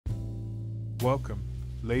Welcome,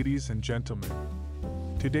 ladies and gentlemen.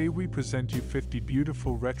 Today we present you 50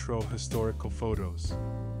 beautiful retro historical photos.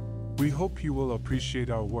 We hope you will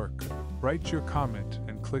appreciate our work. Write your comment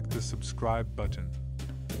and click the subscribe button.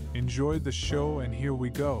 Enjoy the show, and here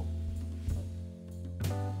we go.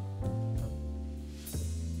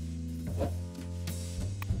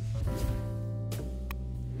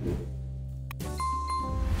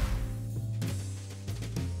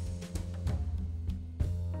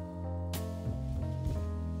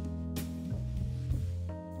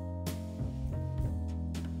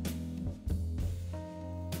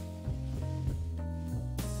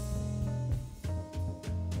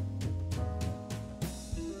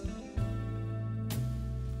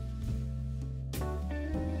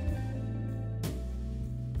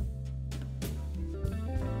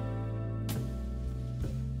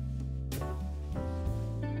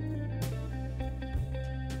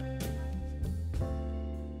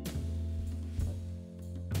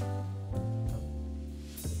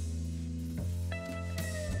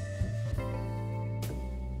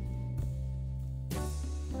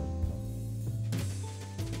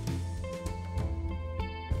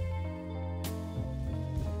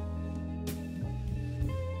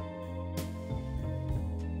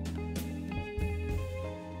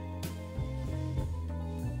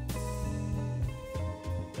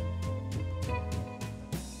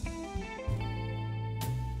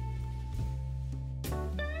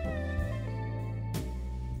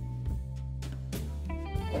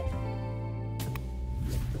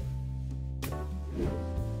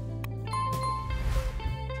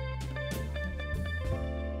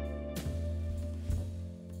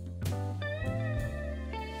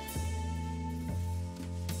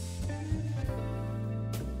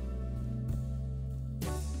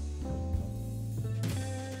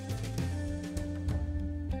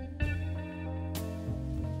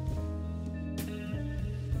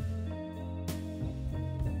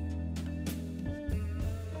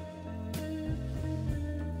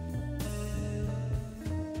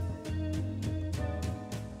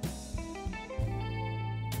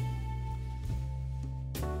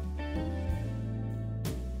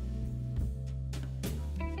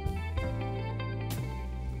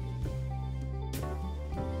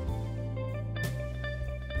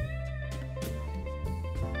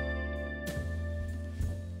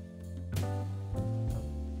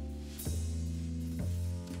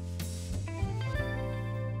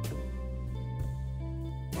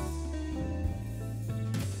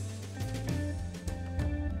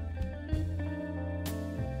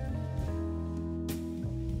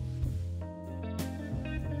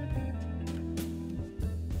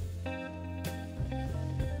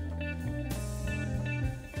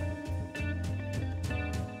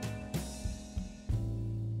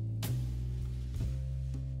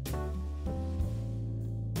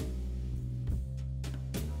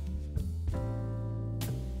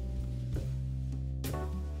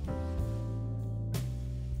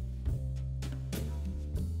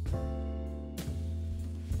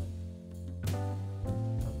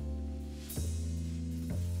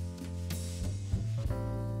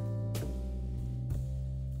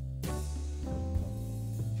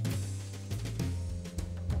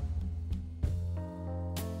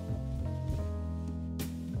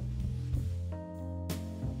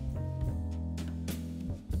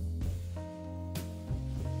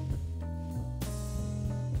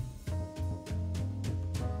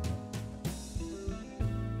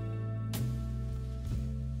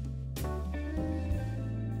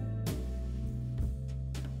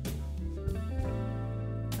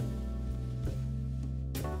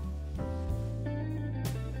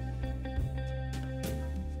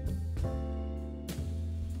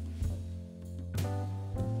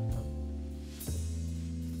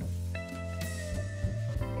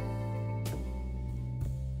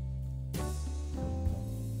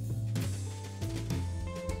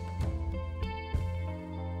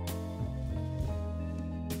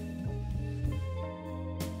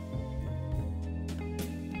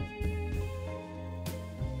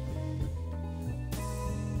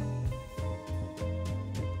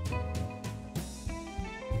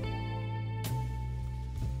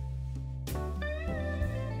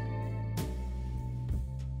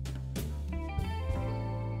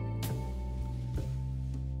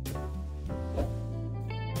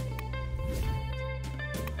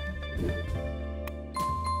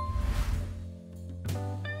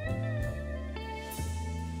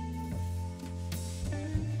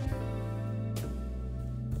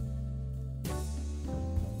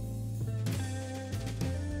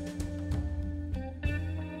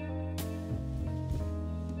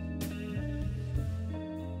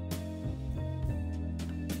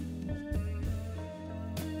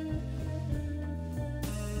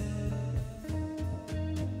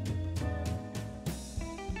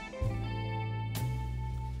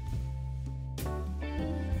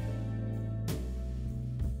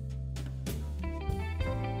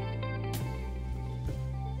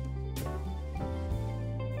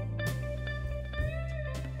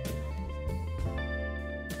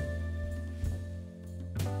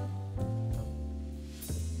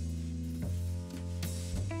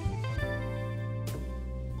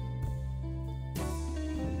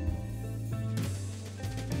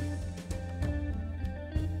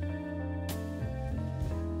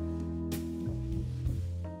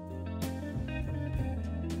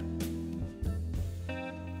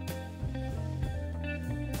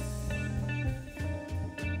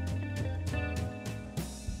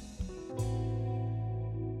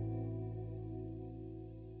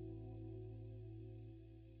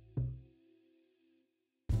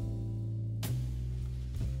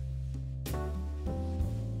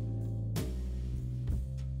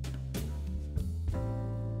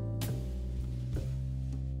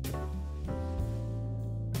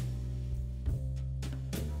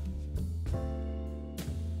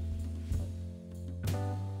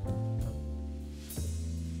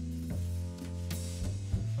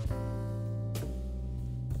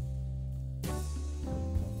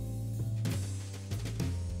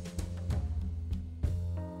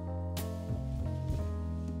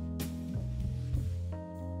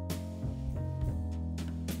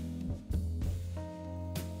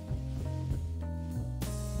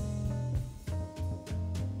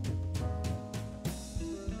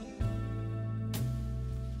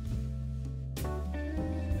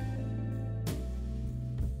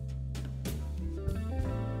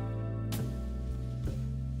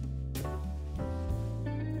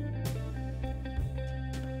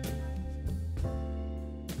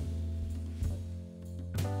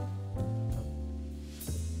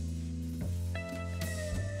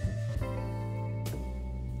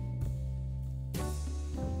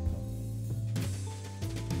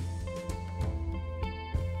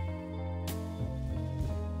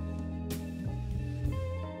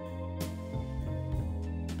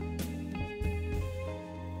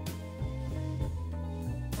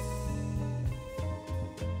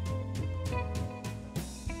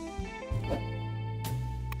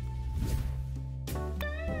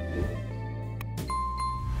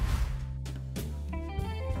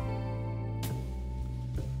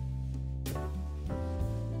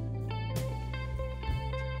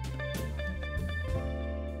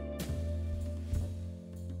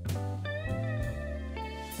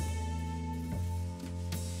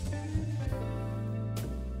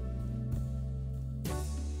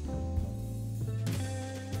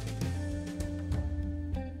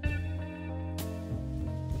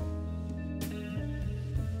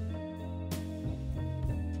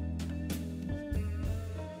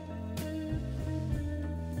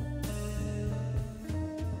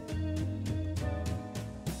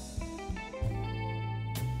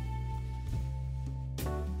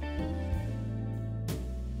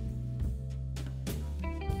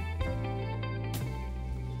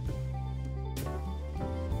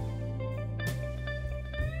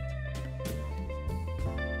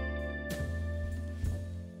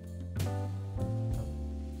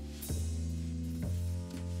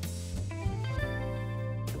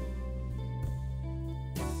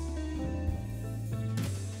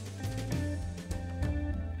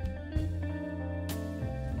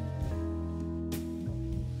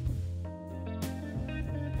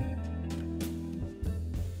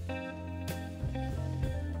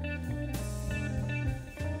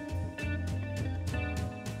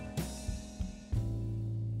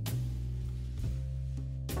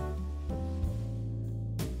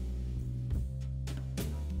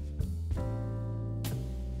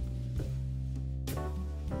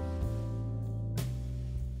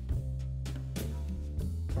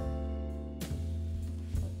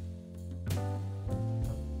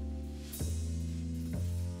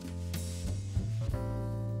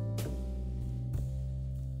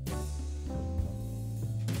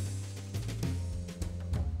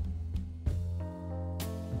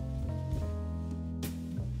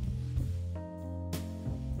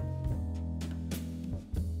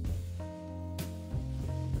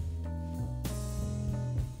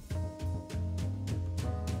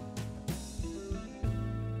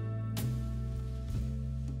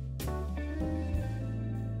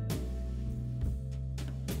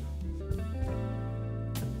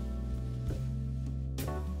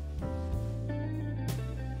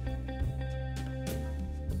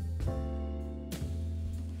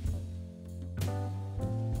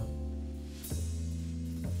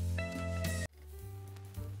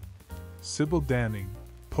 Sybil Danning,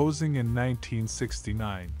 posing in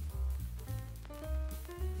 1969.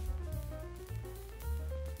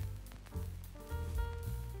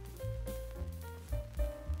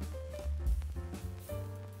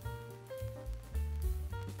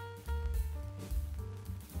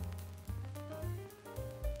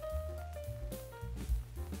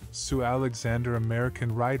 Sue Alexander,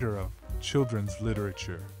 American writer of children's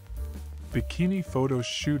literature. Bikini photo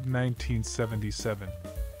shoot 1977.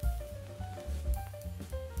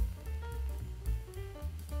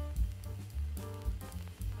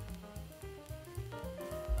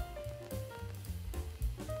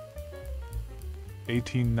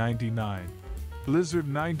 (1899). Blizzard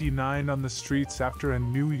 99 on the streets after a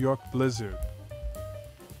New York blizzard.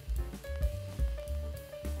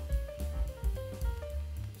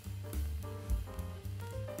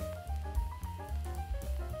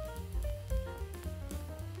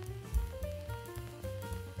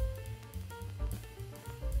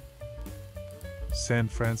 San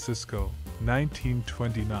Francisco,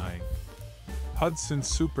 1929. Hudson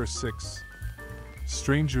Super 6.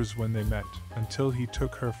 Strangers when they met, until he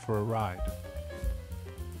took her for a ride.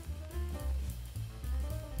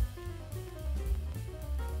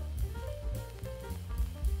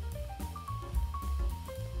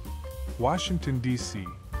 Washington, D.C.,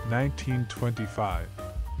 1925.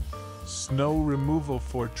 Snow removal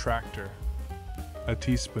Ford tractor. A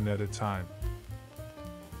teaspoon at a time.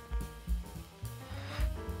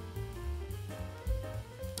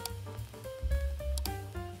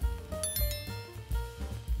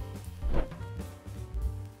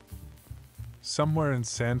 Somewhere in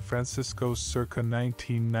San Francisco circa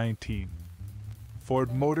 1919.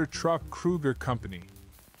 Ford Motor Truck Kruger Company.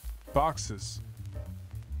 Boxes.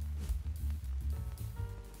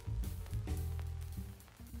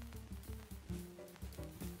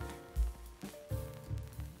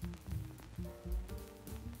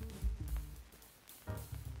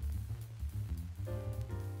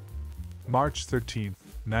 March 13,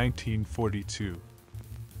 1942.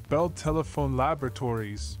 Bell Telephone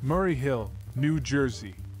Laboratories, Murray Hill, New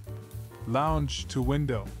Jersey. Lounge to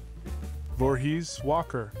window. Voorhees,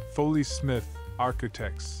 Walker, Foley Smith,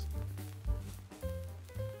 Architects.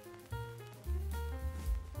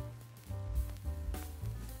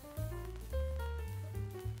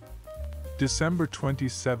 December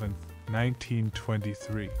 27,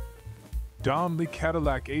 1923. Donnelly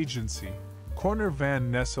Cadillac Agency, corner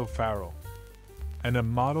Van Ness O'Farrell, and a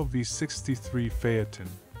Model V63 Phaeton,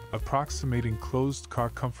 approximating closed car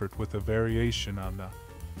comfort with a variation on the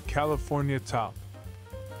California top.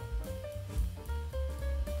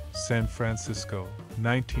 San Francisco,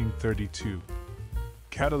 1932.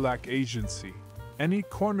 Cadillac Agency, any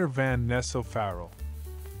corner Van Ness O'Farrell.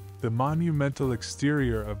 The monumental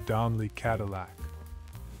exterior of Donnelly Cadillac.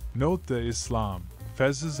 Note the Islam,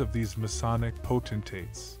 fezzes of these Masonic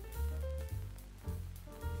potentates.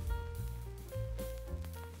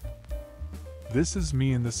 This is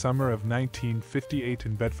me in the summer of 1958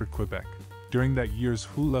 in Bedford, Quebec, during that year's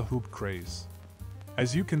hula hoop craze.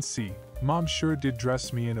 As you can see, Mom sure did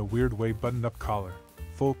dress me in a weird way, buttoned-up collar,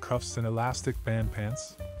 full cuffs and elastic band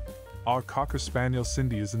pants. Our Cocker Spaniel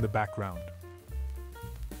Cindy is in the background.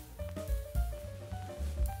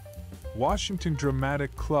 Washington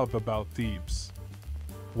Dramatic Club about Thebes.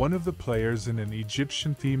 One of the players in an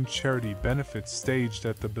Egyptian-themed charity benefit staged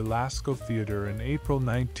at the Belasco Theater in April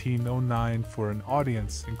 1909 for an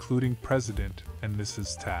audience including President and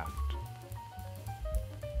Mrs. Taft.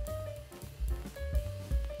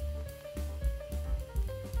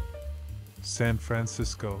 San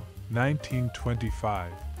Francisco,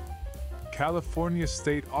 1925. California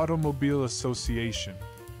State Automobile Association.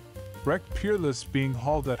 Wrecked Peerless being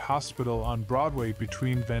hauled at hospital on Broadway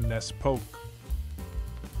between Van Ness Polk.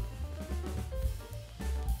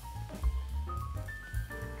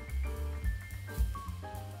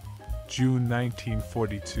 June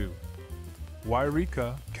 1942.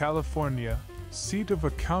 Wairika, California, seat of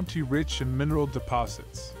a county rich in mineral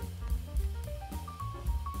deposits.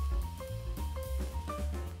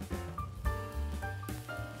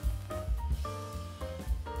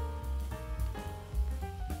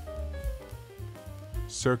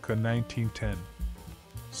 Circa 1910.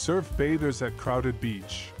 Surf bathers at crowded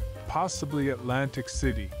beach, possibly Atlantic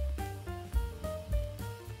City.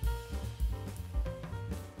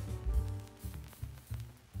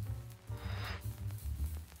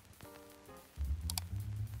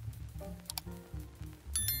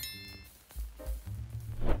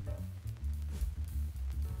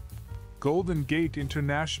 Golden Gate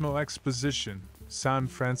International Exposition, San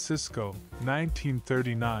Francisco,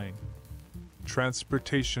 1939.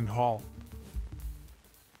 Transportation Hall.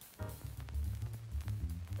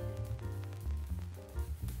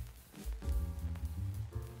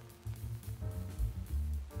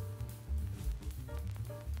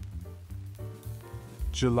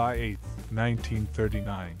 July 8,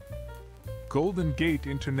 1939. Golden Gate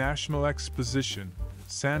International Exposition,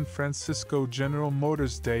 San Francisco. General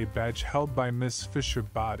Motors Day badge held by Miss Fisher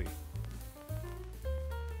Body.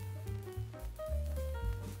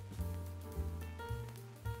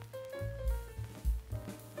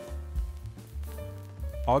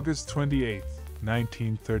 August 28,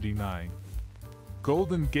 1939.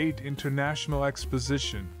 Golden Gate International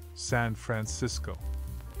Exposition, San Francisco.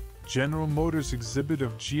 General Motors exhibit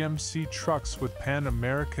of GMC trucks with Pan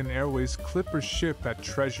American Airways Clipper ship at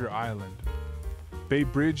Treasure Island. Bay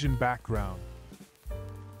Bridge in background.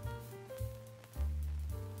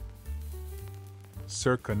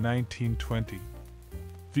 Circa 1920.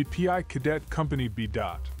 VPI Cadet Company B.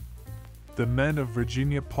 The Men of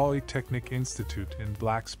Virginia Polytechnic Institute in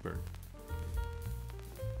Blacksburg.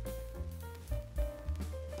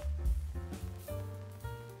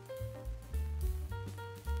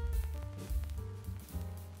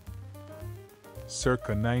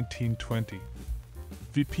 Circa 1920.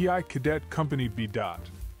 VPI Cadet Company B.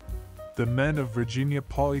 The Men of Virginia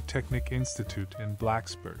Polytechnic Institute in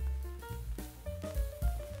Blacksburg.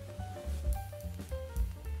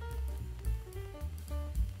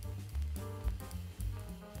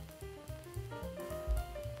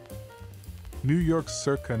 New York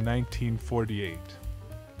circa 1948.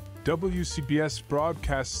 WCBS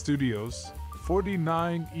Broadcast Studios,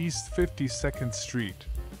 49 East 52nd Street.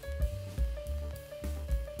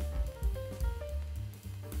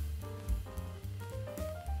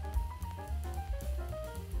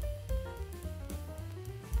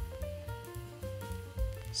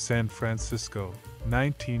 San Francisco,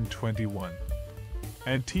 1921.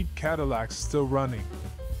 Antique Cadillacs still running.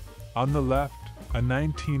 On the left, a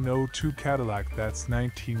 1902 Cadillac that's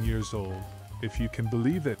 19 years old, if you can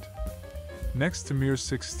believe it. Next to mere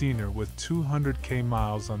 16er with 200k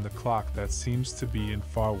miles on the clock that seems to be in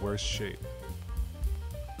far worse shape.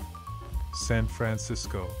 San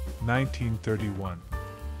Francisco, 1931.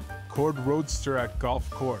 Cord Roadster at golf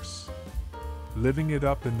course. Living it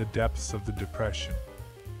up in the depths of the Depression.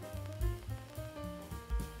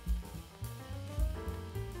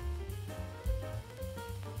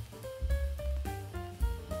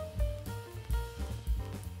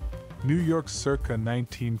 New York circa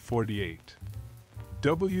 1948.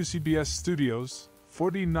 WCBS Studios,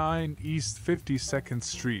 49 East 52nd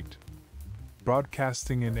Street.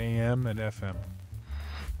 Broadcasting in AM and FM.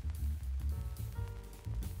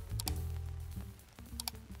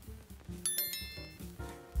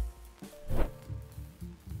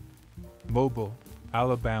 Mobile,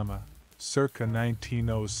 Alabama, circa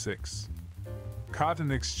 1906. Cotton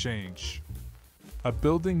Exchange. A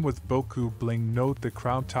building with Boku bling. Note the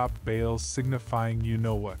crown top bales signifying you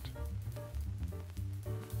know what.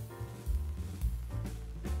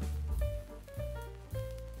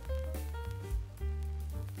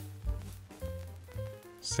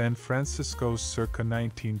 San Francisco circa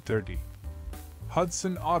 1930.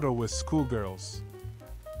 Hudson Auto with schoolgirls.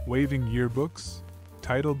 Waving yearbooks,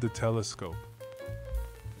 titled The Telescope.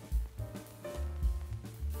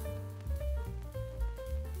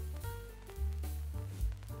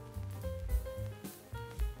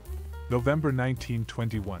 November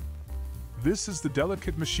 1921. This is the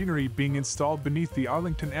delicate machinery being installed beneath the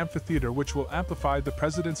Arlington Amphitheater, which will amplify the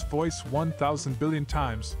President's voice 1,000 billion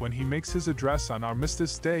times when he makes his address on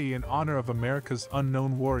Armistice Day in honor of America's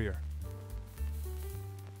unknown warrior.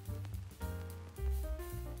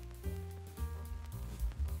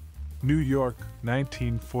 New York,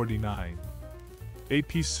 1949.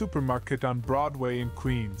 AP Supermarket on Broadway in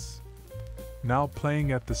Queens. Now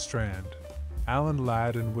playing at the Strand. Alan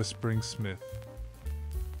Ladd and Whispering Smith.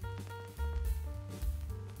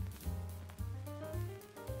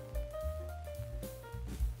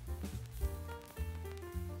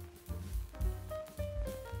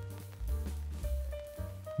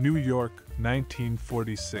 New York,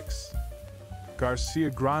 1946. Garcia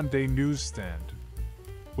Grande Newsstand.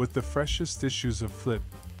 With the freshest issues of Flip,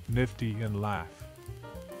 Nifty, and Laugh.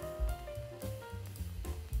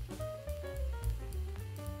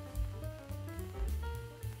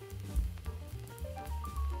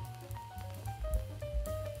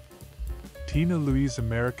 Tina Louise,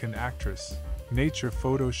 American actress, nature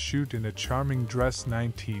photo shoot in a charming dress,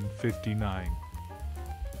 1959.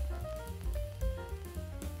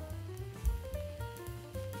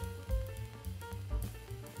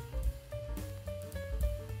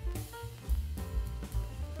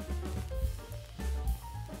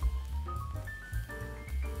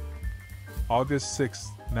 August 6,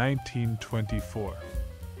 1924.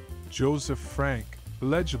 Joseph Frank,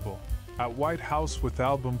 legible, at White House with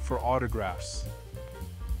album for autographs.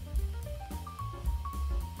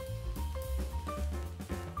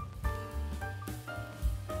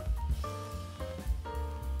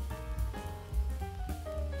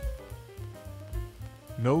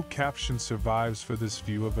 No caption survives for this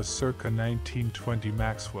view of a circa 1920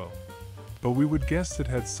 Maxwell, but we would guess it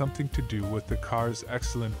had something to do with the car's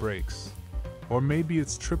excellent brakes, or maybe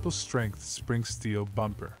its triple-strength spring steel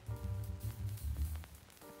bumper.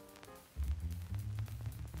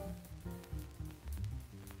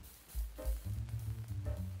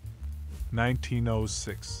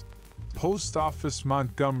 (1906) Post Office,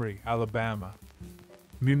 Montgomery, Alabama.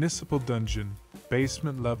 Municipal dungeon,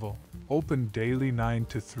 basement level, open daily 9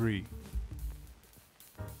 to 3.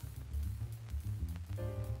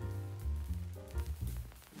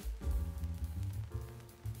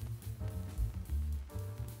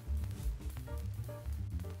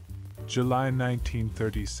 July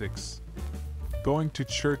 1936. Going to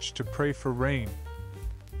church to pray for rain.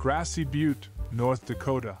 Grassy Butte, North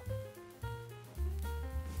Dakota.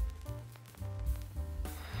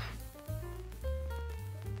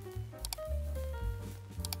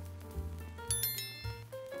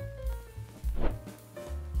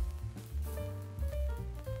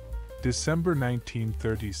 December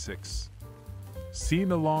 1936.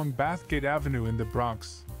 Seen along Bathgate Avenue in the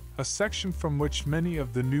Bronx, a section from which many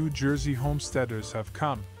of the New Jersey homesteaders have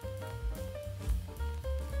come.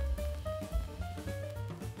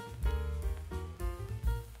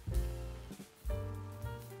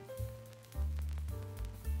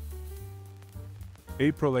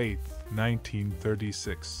 April 8,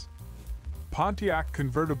 1936. Pontiac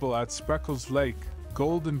convertible at Spreckles Lake,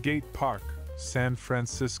 Golden Gate Park, San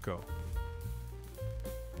Francisco.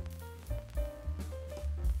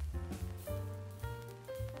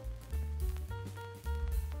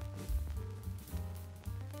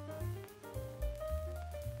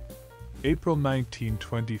 April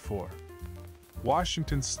 1924.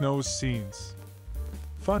 Washington snows scenes.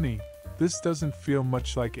 Funny, this doesn't feel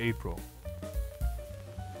much like April.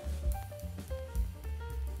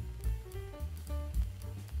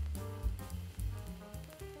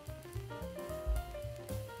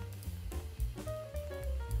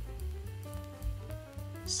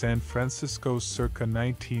 San Francisco circa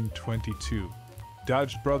 1922.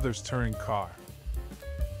 Dodge Brothers touring car.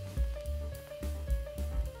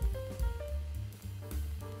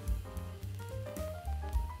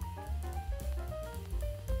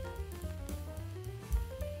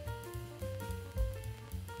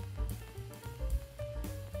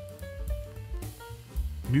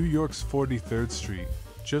 New York's 43rd Street,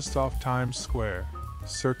 just off Times Square,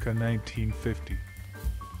 circa 1950.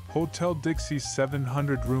 Hotel Dixie's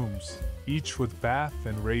 700 rooms, each with bath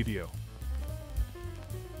and radio.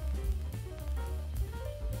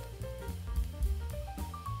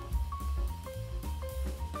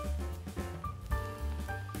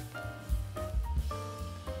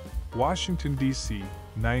 Washington, D.C.,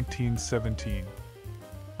 1917.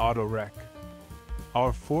 Auto wreck.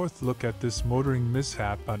 Our fourth look at this motoring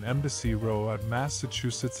mishap on Embassy Row at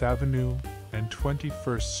Massachusetts Avenue and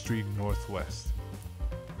 21st Street Northwest.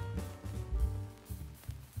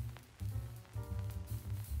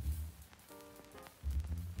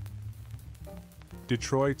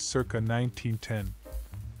 Detroit circa 1910.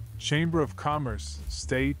 Chamber of Commerce,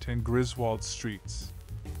 State and Griswold Streets.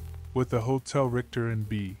 With the Hotel Richter and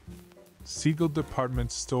B. Siegel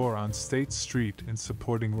Department Store on State Street in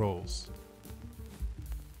supporting roles.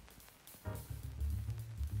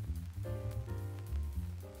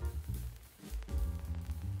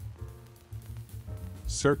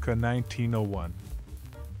 Circa 1901.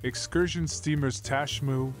 Excursion steamers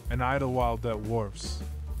Tashmoo and Idlewild at wharfs.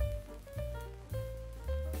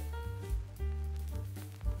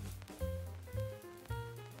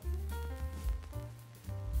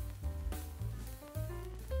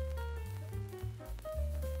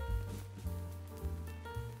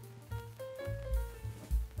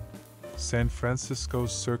 San Francisco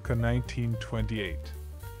circa 1928.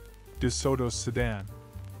 DeSoto sedan.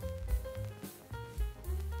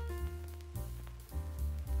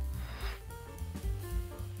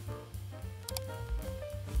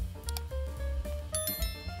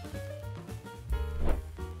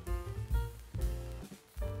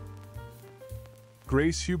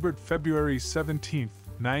 Grace Hubert, February 17,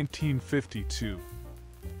 1952.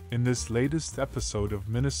 In this latest episode of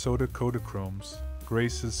Minnesota Kodachromes,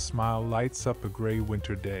 Grace's smile lights up a gray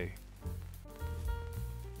winter day.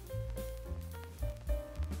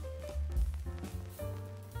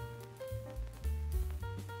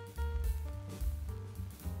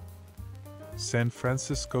 San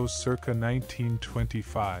Francisco circa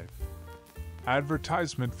 1925.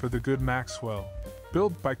 Advertisement for the good Maxwell,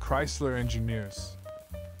 built by Chrysler Engineers.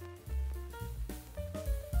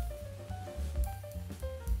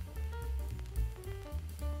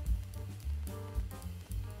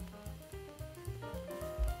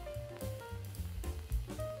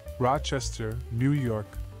 Rochester, New York,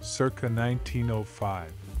 circa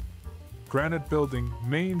 1905. Granite Building,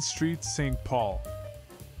 Main Street, St. Paul.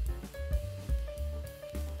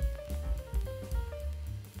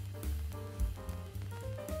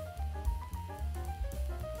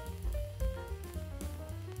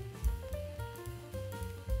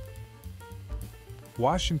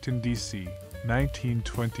 Washington, D.C.,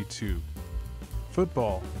 1922.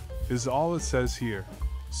 Football is all it says here,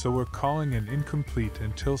 so we're calling it incomplete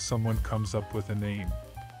until someone comes up with a name.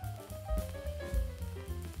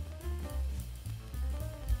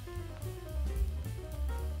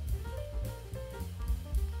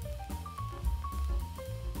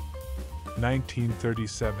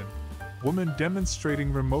 (1937) Woman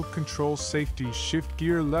demonstrating remote control safety shift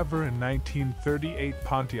gear lever in 1938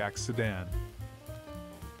 Pontiac sedan.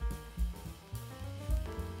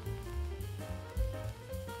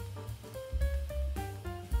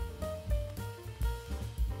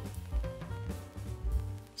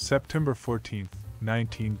 September 14,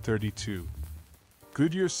 1932.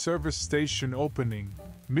 Goodyear Service Station opening,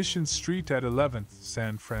 Mission Street at 11th,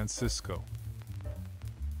 San Francisco.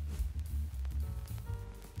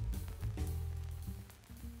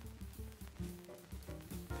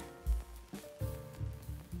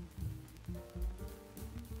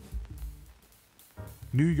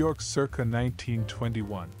 New York circa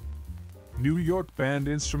 1921. New York Band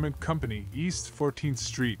Instrument Company, East 14th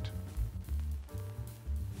Street.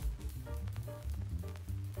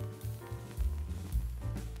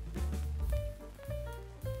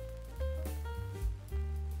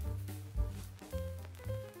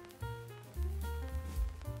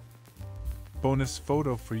 Bonus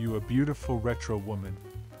photo for you, a beautiful retro woman.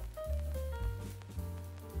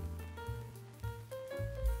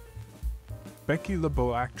 Becky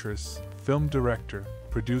LeBeau, actress, film director,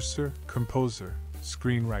 producer, composer,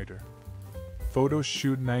 screenwriter. Photo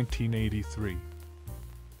shoot 1983.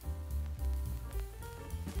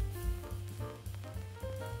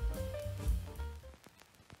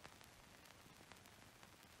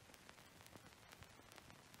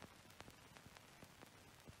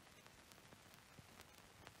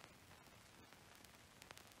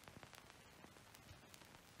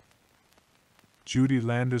 Judy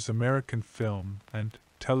Landers, American film and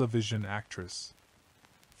television actress.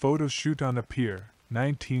 Photo shoot on a pier,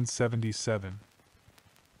 1977.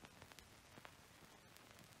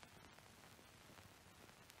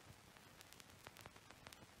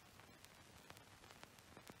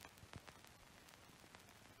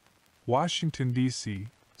 Washington, D.C.,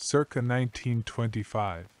 circa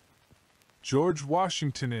 1925. George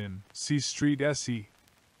Washington Inn, C Street, SE.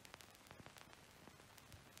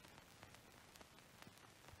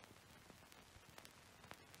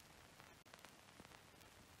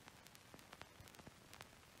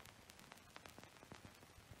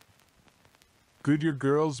 Goodyear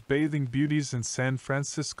Girls Bathing Beauties in San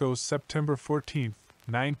Francisco, September 14,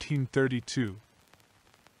 1932.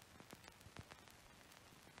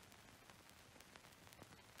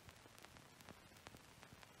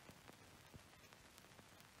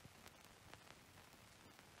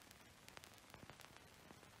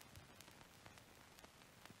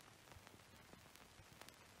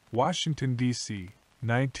 Washington, D.C.,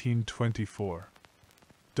 1924.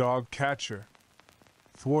 Dog catcher.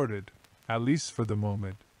 Thwarted, at least for the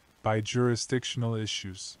moment, by jurisdictional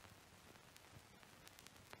issues.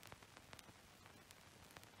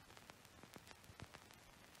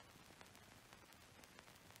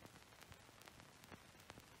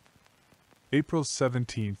 April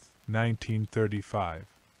 17, 1935.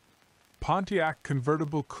 Pontiac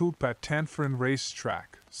convertible coupe at Tanforan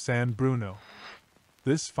Racetrack, San Bruno.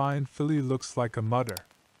 This fine filly looks like a mutter.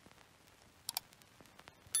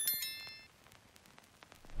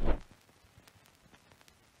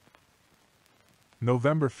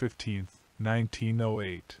 November 15,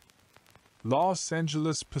 1908. Los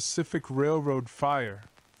Angeles Pacific Railroad fire,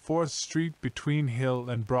 4th Street between Hill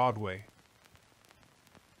and Broadway.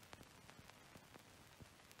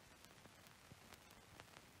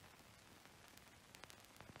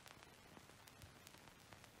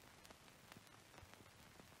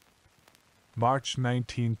 March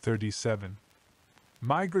 1937.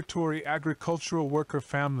 Migratory agricultural worker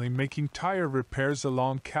family making tire repairs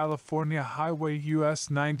along California Highway US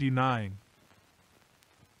 99.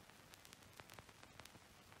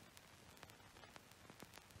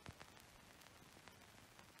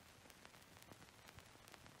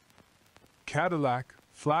 Cadillac,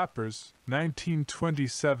 Flappers,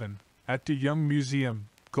 1927, at the Young Museum,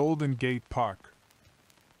 Golden Gate Park.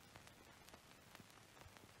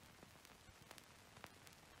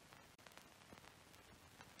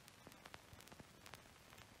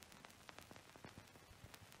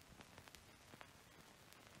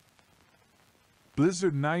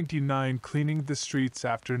 Blizzard 99 cleaning the streets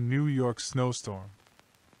after New York snowstorm.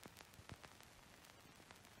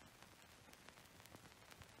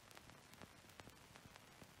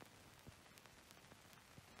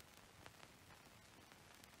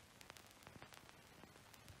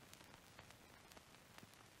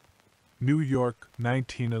 New York,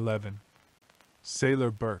 1911.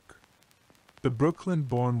 Sailor Burke. The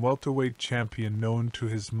Brooklyn-born welterweight champion known to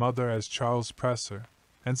his mother as Charles Presser,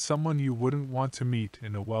 and someone you wouldn't want to meet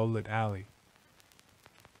in a well-lit alley.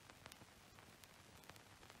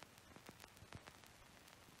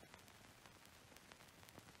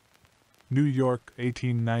 New York,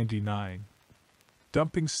 1899.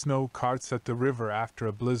 Dumping snow carts at the river after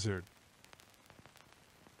a blizzard.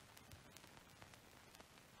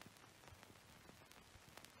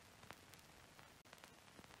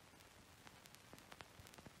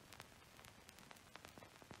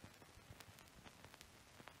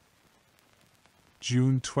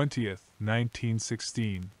 June 20th,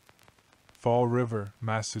 1916. Fall River,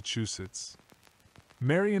 Massachusetts.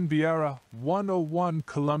 Marion Vieira, 101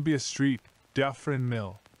 Columbia Street, Dufferin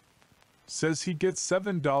Mill. Says he gets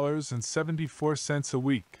 $7.74 a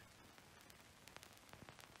week.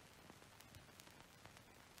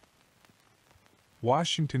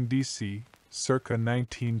 Washington, D.C., circa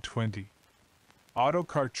 1920.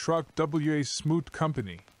 Autocar truck W.A. Smoot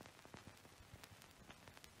Company.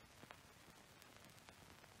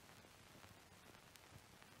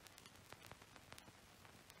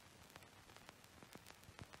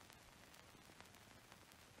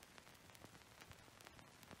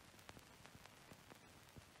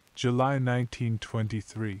 July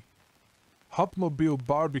 1923. Hupmobile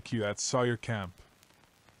barbecue at Sawyer Camp.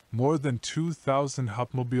 More than 2,000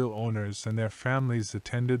 Hupmobile owners and their families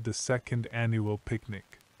attended the second annual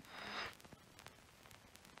picnic.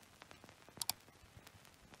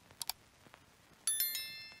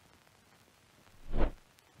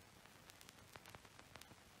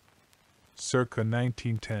 Circa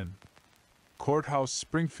 1910. Courthouse,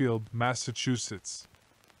 Springfield, Massachusetts.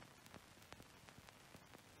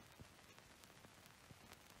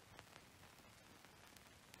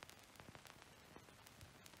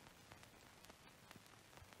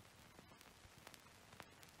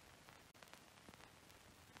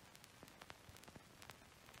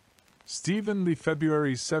 Stephen Lee,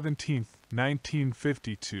 February 17,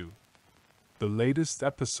 1952. The latest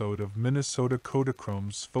episode of Minnesota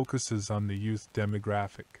Kodachromes focuses on the youth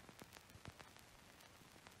demographic.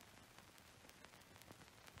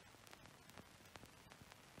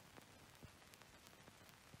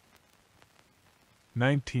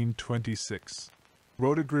 (1926).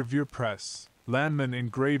 Rotogravure Press, Landman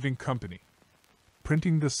Engraving Company.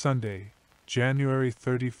 Printing the Sunday, January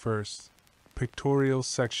 31st, pictorial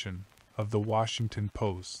section of the Washington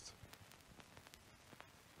Post.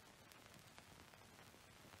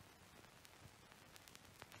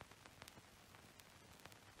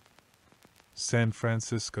 San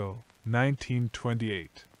Francisco,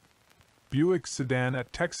 1928. Buick sedan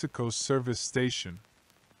at Texaco service station.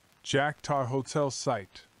 Jack Tar Hotel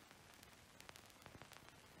site.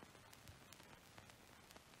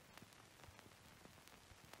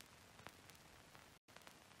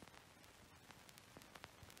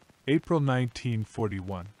 April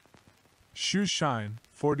 1941. Shoe Shine,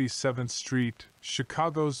 47th Street,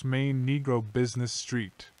 Chicago's main Negro business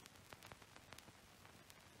street.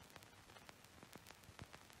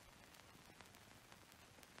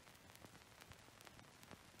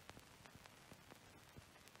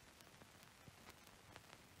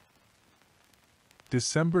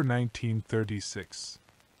 December 1936.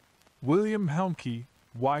 William Helmke,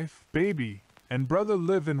 wife, baby, and brother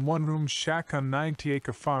live in one-room shack on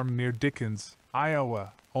 90-acre farm near Dickens,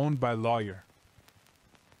 Iowa, owned by lawyer.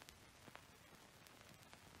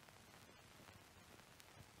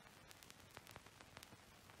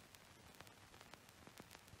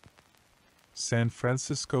 San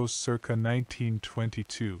Francisco, circa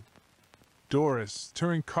 1922. Doris,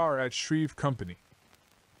 touring car at Shreve Company.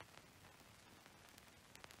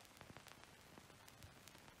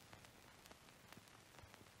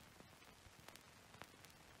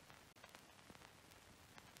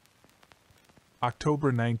 October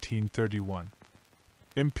 1931.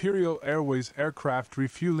 Imperial Airways aircraft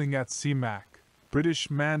refueling at CMAC, British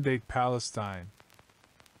Mandate Palestine.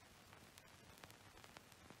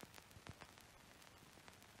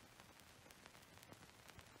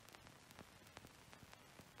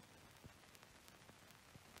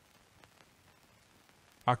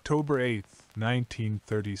 October 8,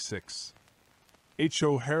 1936.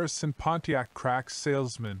 H.O. Harrison Pontiac crack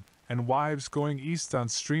salesman and wives going east on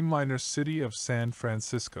streamliner city of San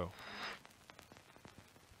Francisco.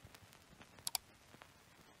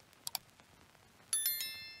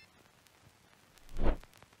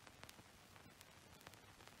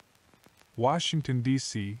 Washington,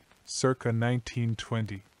 D.C., circa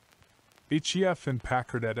 1920. HEF and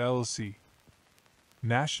Packard at LLC.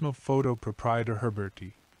 National Photo Proprietor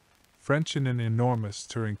Herberti. French in an enormous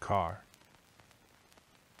touring car.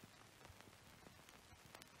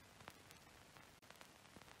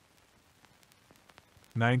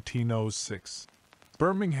 (1906)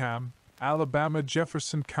 Birmingham, Alabama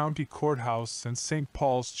Jefferson County Courthouse and St.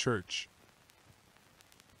 Paul's Church.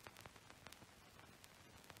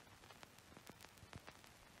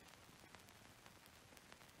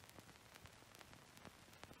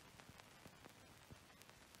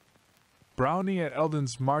 Brownie at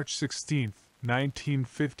Eldon's, March 16,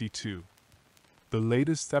 1952. The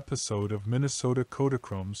latest episode of Minnesota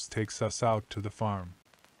Kodachromes takes us out to the farm.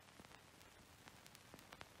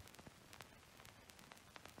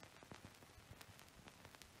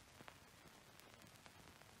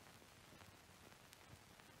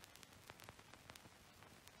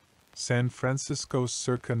 San Francisco,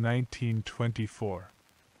 circa 1924.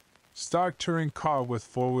 Star touring car with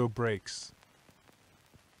four-wheel brakes.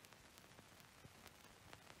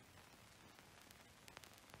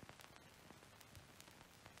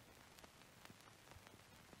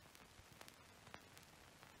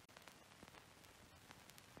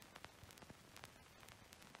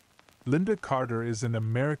 Linda Carter is an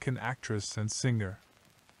American actress and singer.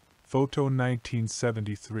 Photo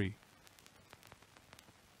 1973.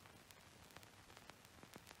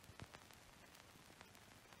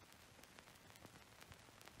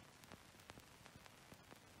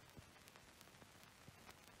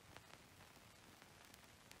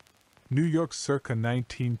 New York, circa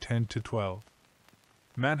 1910 to 12.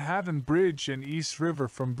 Manhattan Bridge and East River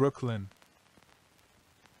from Brooklyn.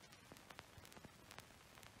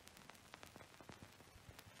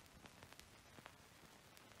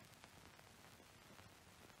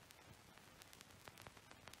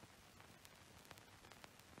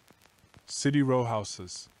 City row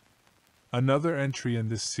houses. Another entry in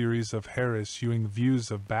this series of Harris Ewing views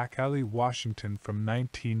of Back Alley, Washington from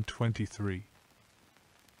 1923.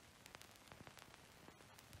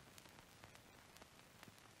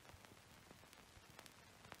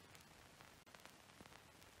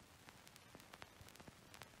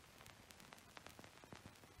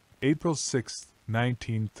 April 6,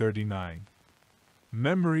 1939.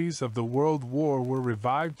 Memories of the World War were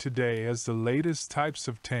revived today as the latest types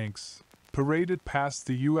of tanks paraded past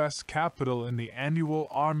the U.S. Capitol in the annual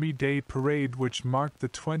Army Day Parade, which marked the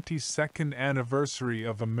 22nd anniversary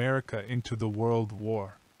of America into the World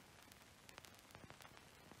War.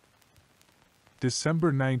 December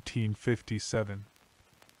 1957.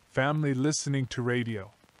 Family listening to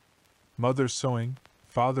radio. Mother sewing,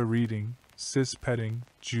 father reading, sis petting,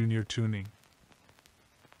 junior tuning.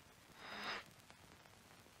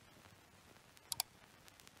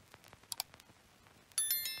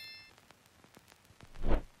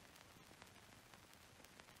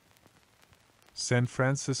 San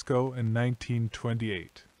Francisco in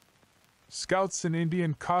 1928. Scouts in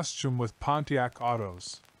Indian costume with Pontiac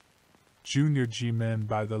autos. Junior G-men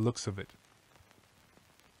by the looks of it.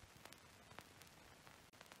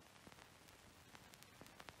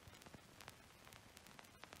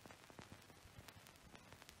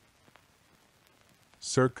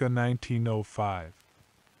 Circa 1905.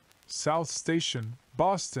 South Station,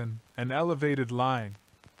 Boston, an elevated line.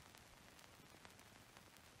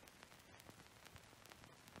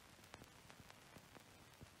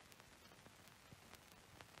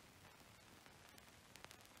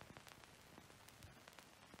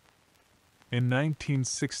 In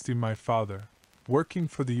 1960, my father, working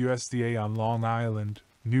for the USDA on Long Island,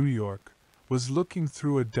 New York, was looking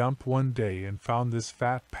through a dump one day and found this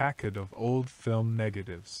fat packet of old film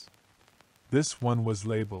negatives. This one was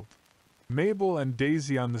labeled, "Mabel and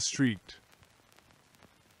Daisy on the Street."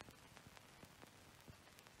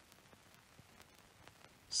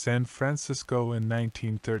 San Francisco in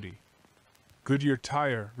 1930. Goodyear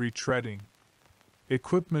tire, retreading.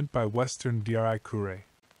 Equipment by Western DRI Courret.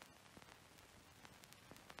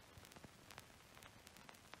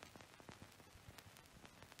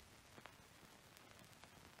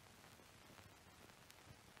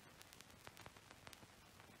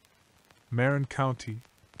 Marin County,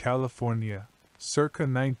 California, circa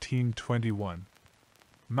 1921.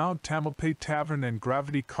 Mount Tamalpais Tavern and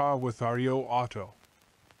Gravity Car with REO Auto.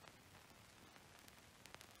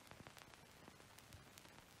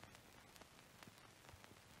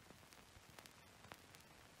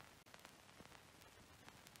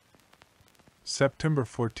 September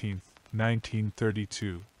 14,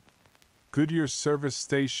 1932. Goodyear Service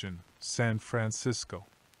Station, San Francisco.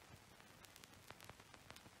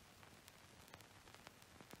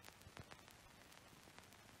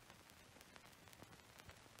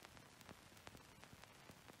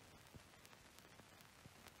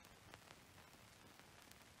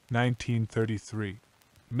 1933.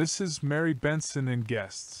 Mrs. Mary Benson and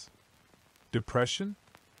guests. Depression?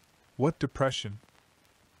 What depression?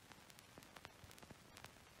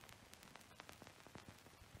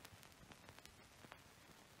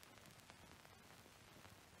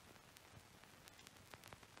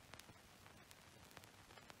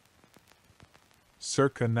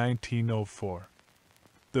 Circa 1904.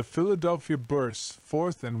 The Philadelphia Burse,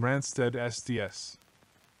 4th and Randstad SDS.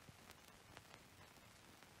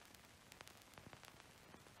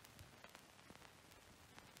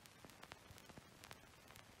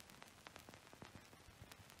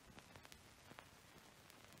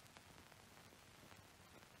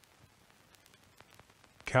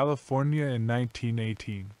 California in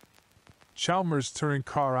 1918. Chalmers touring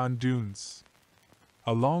car on dunes.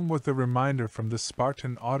 Along with a reminder from the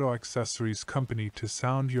Spartan Auto Accessories Company to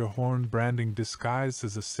sound your horn, branding disguised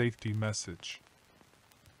as a safety message.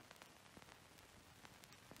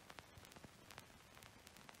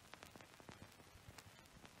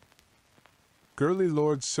 Gurley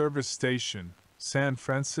Lord Service Station, San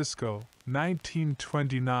Francisco,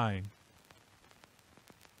 1929.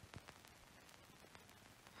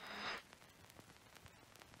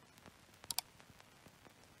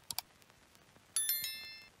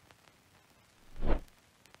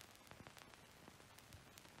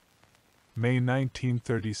 May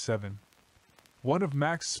 1937. One of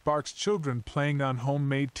Max Sparks' children playing on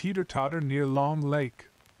homemade teeter-totter near Long Lake,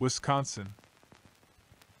 Wisconsin.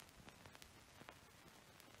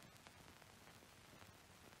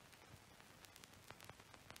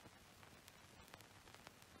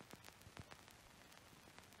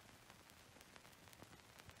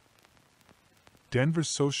 Denver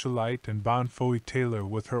socialite and Bonfoy Taylor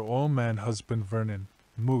with her old-man husband Vernon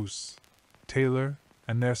Moose Taylor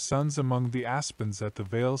and their sons among the aspens at the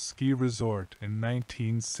Vail Ski Resort in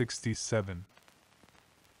 1967.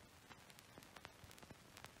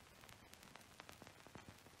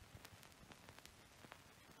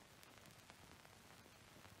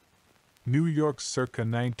 New York circa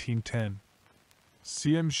 1910.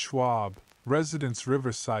 C.M. Schwab, Residence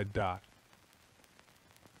Riverside.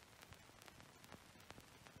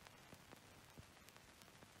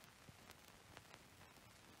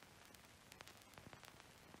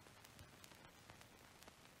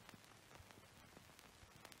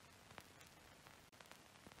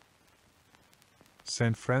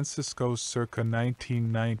 San Francisco circa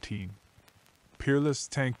 1919. Peerless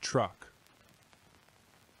tank truck.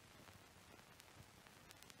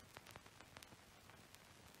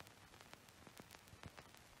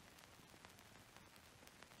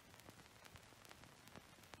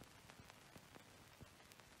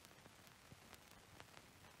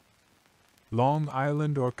 Long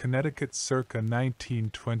Island or Connecticut circa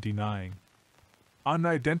 1929.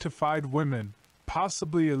 Unidentified women,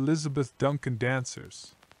 possibly Elizabeth Duncan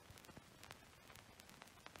dancers.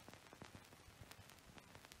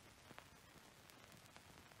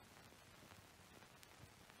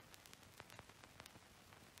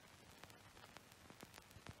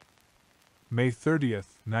 May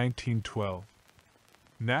 30th, 1912.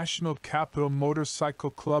 National Capital Motorcycle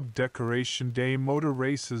Club Decoration Day motor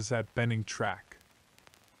races at Benning Track.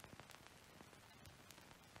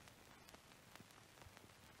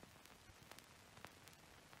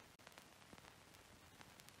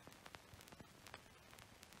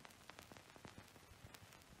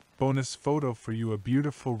 Bonus photo for you, a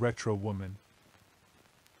beautiful retro woman.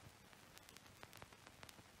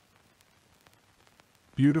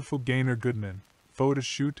 Beautiful Gaynor Goodman, photo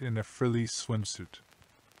shoot in a frilly swimsuit.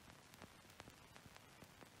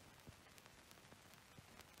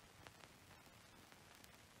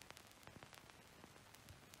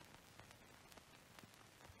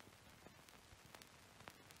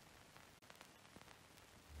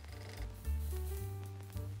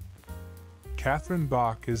 Catherine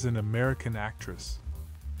Bach is an American actress.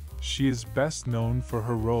 She is best known for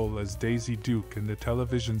her role as Daisy Duke in the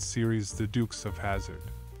television series The Dukes of Hazzard.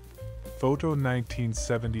 Photo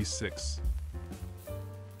 1976.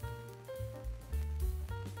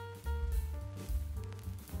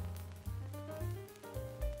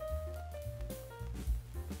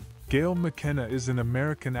 Gail McKenna is an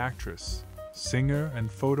American actress, singer,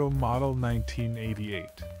 and photo model. 1988.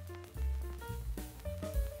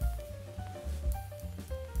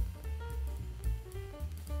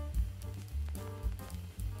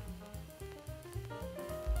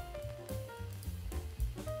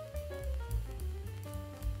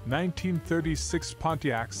 (1936)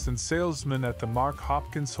 Pontiacs and salesman at the Mark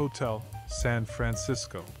Hopkins Hotel, San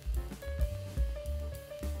Francisco.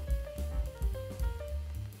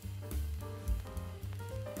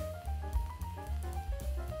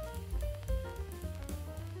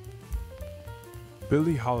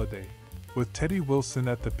 Billie Holiday, with Teddy Wilson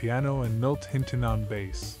at the piano and Milt Hinton on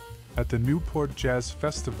bass, at the Newport Jazz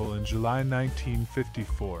Festival in July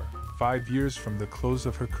 1954, 5 years from the close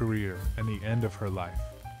of her career and the end of her life.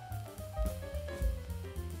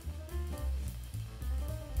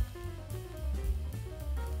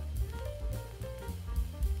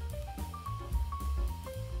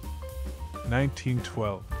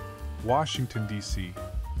 (1912) Washington, D.C.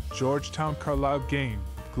 Georgetown Carlisle game,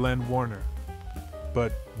 Glenn Warner.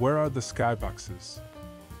 But where are the skyboxes?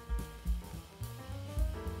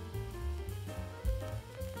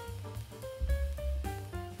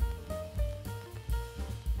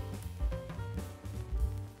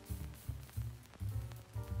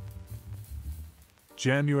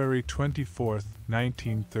 January 24th,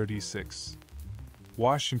 1936.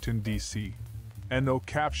 Washington, D.C. No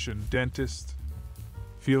caption, dentist.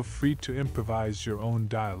 Feel free to improvise your own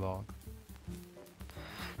dialogue.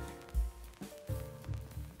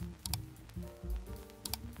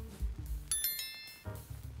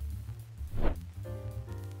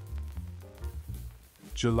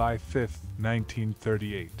 July 5th,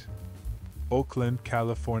 1938. Oakland,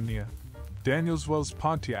 California. Daniels Wells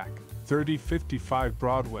Pontiac, 3055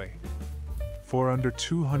 Broadway. For under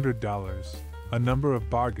 $200, a number of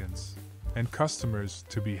bargains, and customers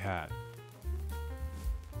to be had.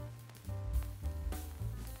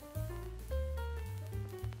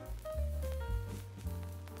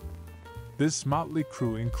 This motley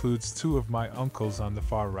crew includes two of my uncles on the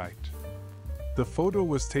far right. The photo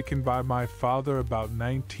was taken by my father about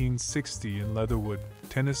 1960 in Leatherwood,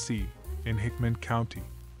 Tennessee, in Hickman County.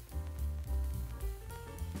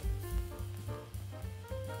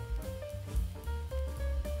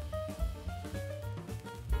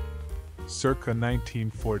 Circa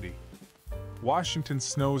 1940. Washington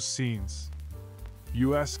snows scenes.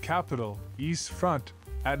 U.S. Capitol, East Front,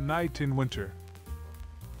 at night in winter.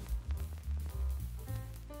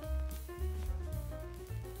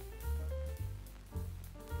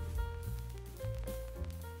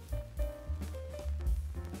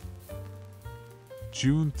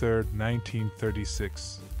 June 3,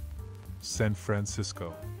 1936. San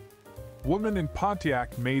Francisco. Woman in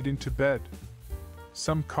Pontiac made into bed.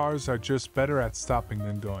 Some cars are just better at stopping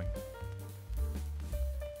than going.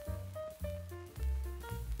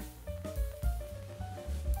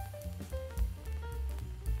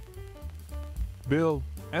 Bill,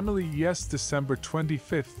 Emily, yes, December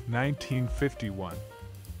 25th, 1951.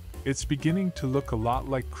 It's beginning to look a lot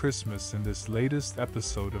like Christmas in this latest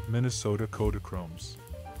episode of Minnesota Kodachromes.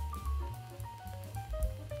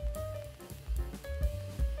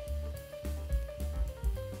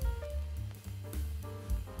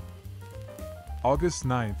 August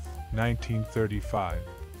 9th, 1935.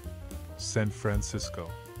 San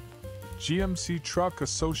Francisco. GMC truck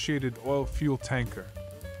associated oil fuel tanker.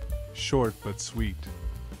 Short but sweet.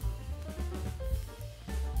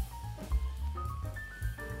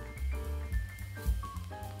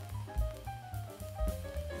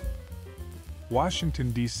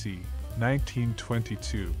 Washington, D.C.,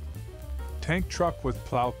 1922. Tank truck with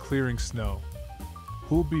plow clearing snow.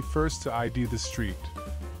 Who'll be first to ID the street?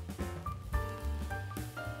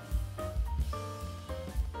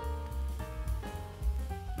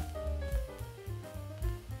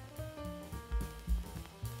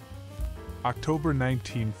 October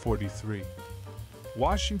 1943.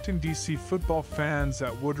 Washington, D.C. football fans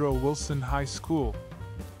at Woodrow Wilson High School.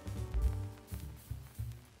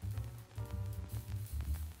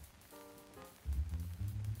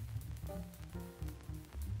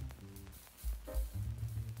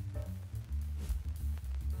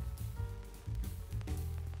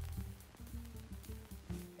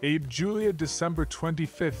 Abe Julia, December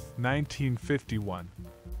 25th, 1951.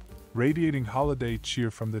 Radiating holiday cheer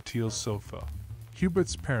from the teal sofa.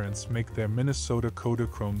 Hubert's parents make their Minnesota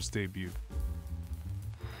Kodachromes debut.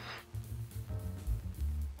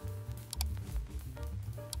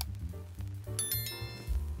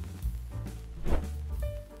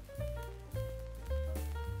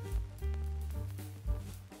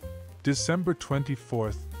 December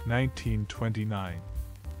 24th, 1929.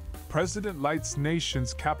 President lights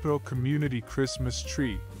nation's Capitol community Christmas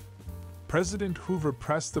tree. President Hoover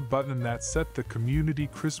pressed the button that set the community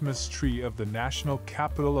Christmas tree of the National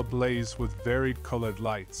Capitol ablaze with varied colored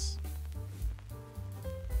lights.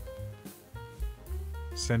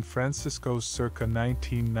 San Francisco circa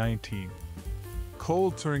 1919.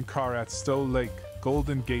 Coal touring car at Stowe Lake,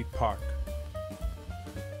 Golden Gate Park.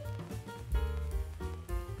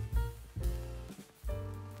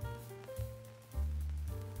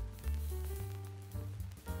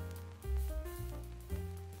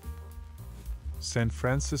 San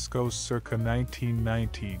Francisco circa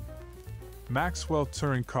 1919. Maxwell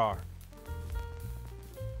touring car.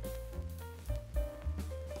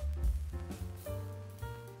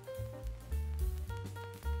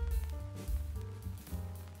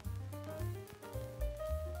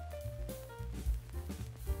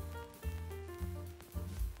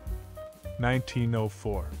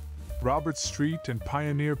 (1904) Robert Street and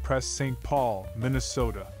Pioneer Press, St. Paul,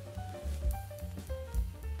 Minnesota.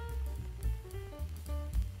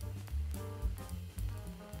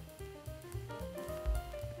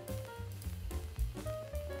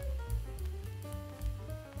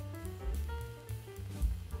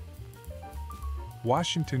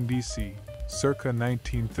 Washington, D.C., circa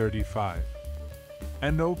 1935.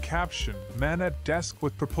 And no caption, man at desk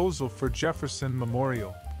with proposal for Jefferson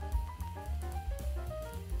Memorial.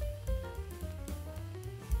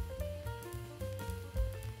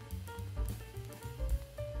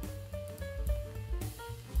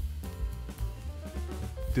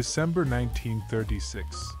 December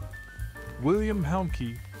 1936. William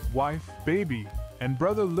Helmke, wife, baby, and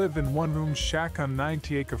brother live in one-room shack on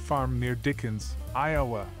 90-acre farm near Dickens,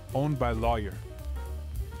 Iowa, owned by lawyer.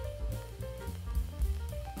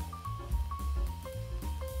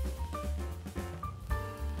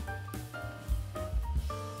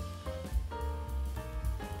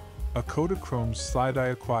 A Kodachrome slide I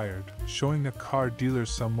acquired, showing a car dealer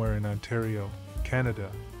somewhere in Ontario, Canada,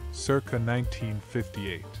 circa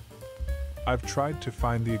 1958. I've tried to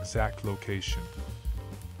find the exact location.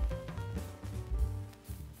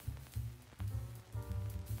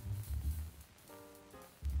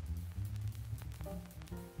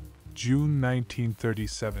 June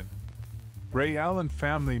 1937. Ray Allen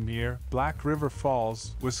family near Black River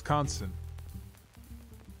Falls, Wisconsin.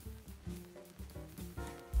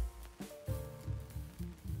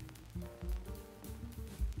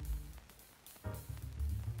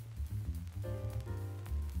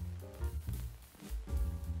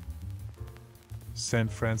 San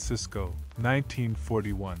Francisco,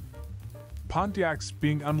 1941. Pontiacs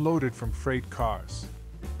being unloaded from freight cars.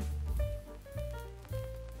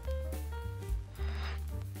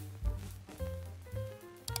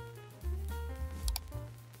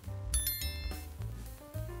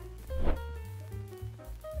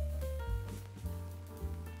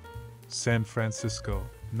 San Francisco,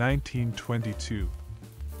 1922.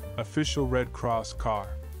 Official Red Cross car.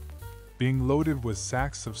 Being loaded with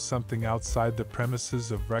sacks of something outside the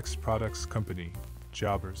premises of Rex Products Company,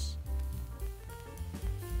 jobbers.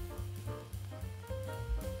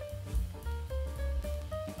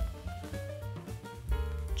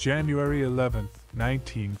 January 11,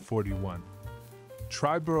 1941.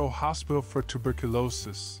 Triborough Hospital for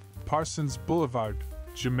Tuberculosis, Parsons Boulevard,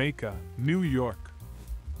 Jamaica, New York.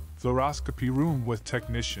 Fluoroscopy room with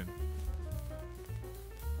technician.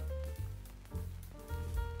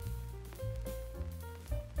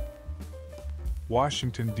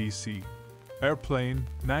 Washington, D.C. Airplane,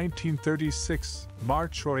 1936,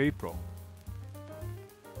 March or April.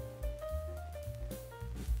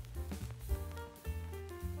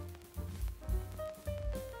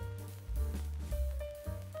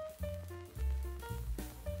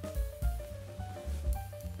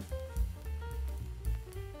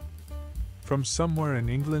 From somewhere in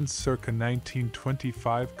England circa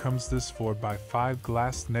 1925 comes this 4x5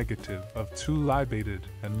 glass negative of two libated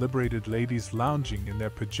and liberated ladies lounging in their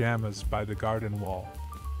pajamas by the garden wall.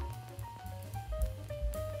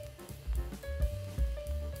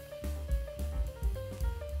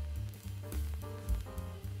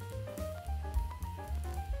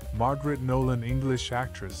 Margaret Nolan, English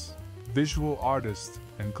actress, visual artist,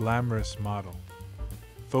 and glamorous model.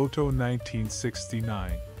 Photo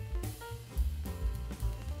 1969.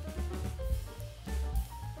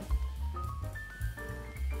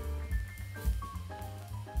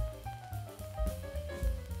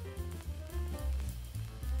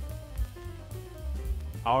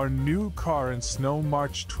 Our new car in snow,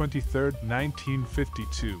 March 23,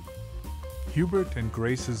 1952. Hubert and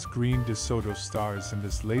Grace's Green DeSoto stars in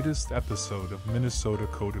this latest episode of Minnesota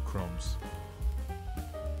Kodachromes.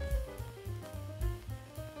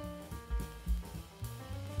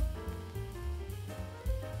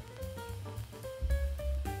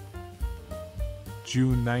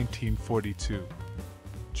 June 1942.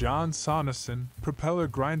 John Sonneson, propeller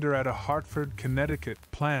grinder at a Hartford, Connecticut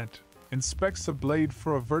plant, inspects a blade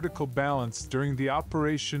for a vertical balance during the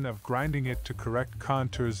operation of grinding it to correct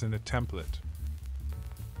contours in a template.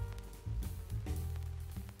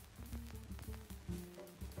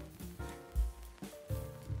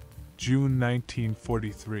 June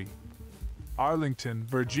 1943. Arlington,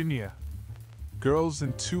 Virginia. Girls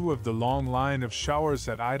in two of the long line of showers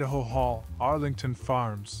at Idaho Hall, Arlington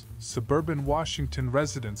Farms, suburban Washington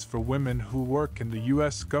residence for women who work in the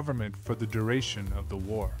U.S. government for the duration of the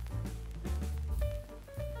war.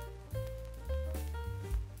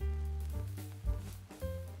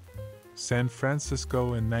 San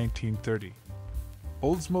Francisco in 1930.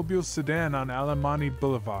 Oldsmobile sedan on Alamani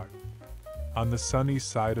Boulevard, on the sunny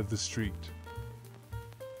side of the street.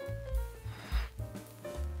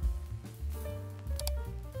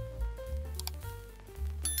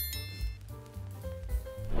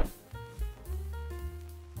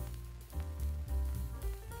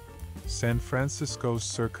 San Francisco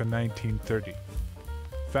circa 1930.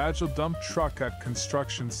 Fragile dump truck at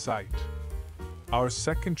construction site. Our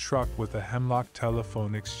second truck with a Hemlock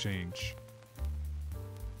telephone exchange.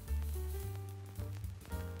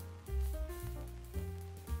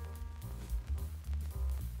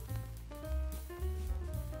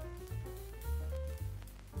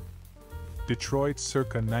 Detroit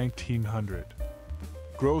circa 1900.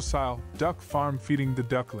 Gross aisle, duck farm feeding the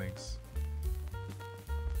ducklings.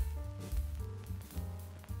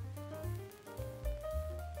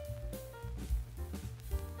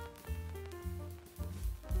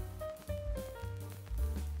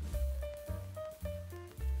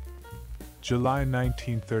 July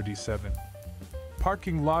 1937.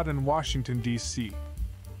 Parking lot in Washington, D.C.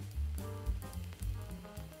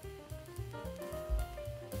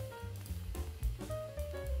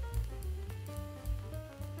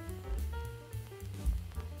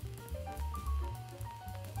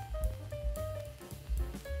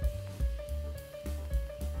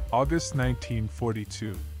 August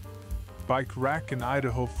 1942. Bike rack in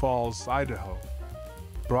Idaho Falls, Idaho.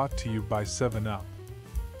 Brought to you by 7-Up.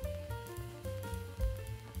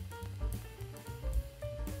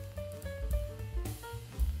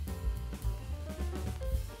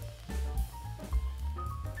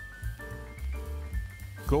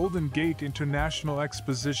 Golden Gate International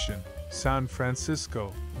Exposition, San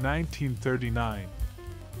Francisco, 1939.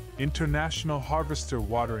 International Harvester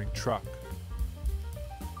watering truck.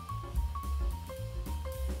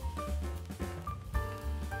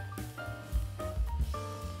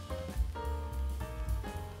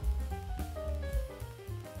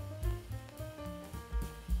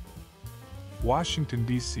 Washington,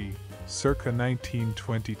 D.C., circa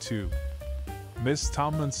 1922. Miss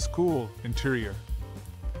Tomlin's School, interior.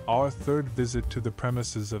 Our third visit to the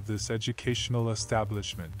premises of this educational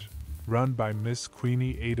establishment, run by Miss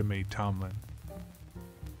Queenie Ada Mae Tomlin.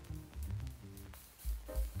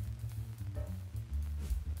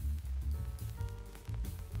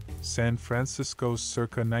 San Francisco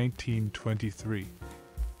circa 1923.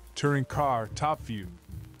 Touring car, top view.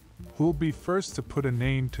 Who'll be first to put a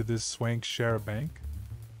name to this swank charabanc?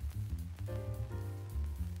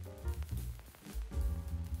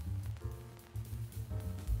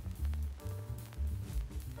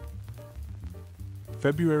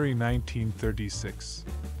 February 1936.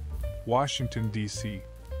 Washington, D.C.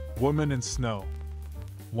 Woman in snow.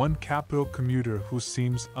 One Capitol commuter who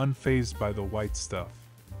seems unfazed by the white stuff.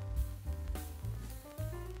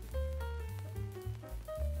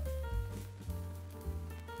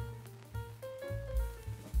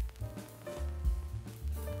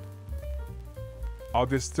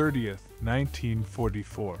 August 30th,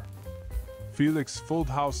 1944. Felix Fold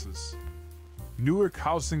Houses. Newark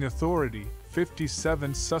Housing Authority,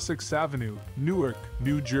 57 Sussex Avenue, Newark,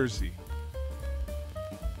 New Jersey.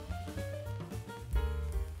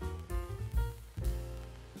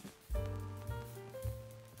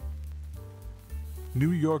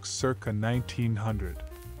 New York circa 1900.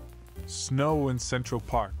 Snow in Central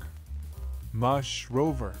Park. Mush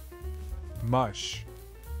Rover. Mush.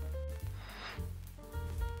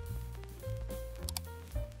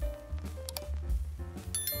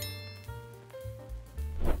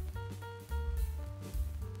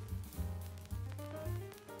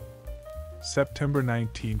 September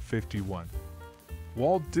 1951.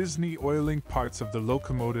 Walt Disney oiling parts of the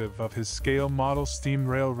locomotive of his scale model steam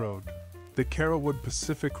railroad, the Carrollwood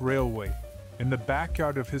Pacific Railway, in the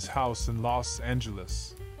backyard of his house in Los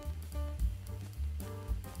Angeles.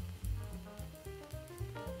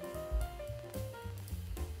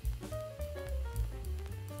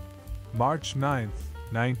 March 9th,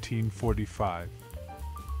 1945.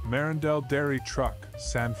 Marindel Dairy Truck,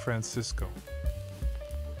 San Francisco.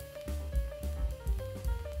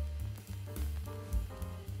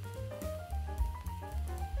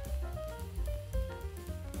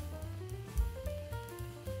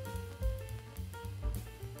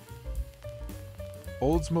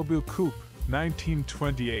 Oldsmobile Coupe,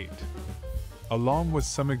 1928. along with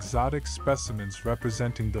some exotic specimens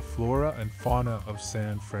representing the flora and fauna of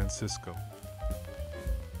San Francisco.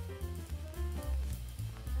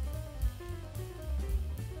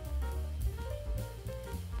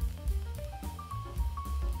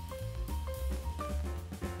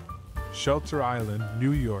 Shelter Island,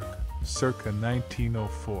 New York, circa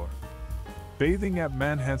 1904. Bathing at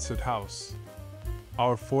Manhasset House.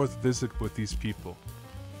 Our fourth visit with these people.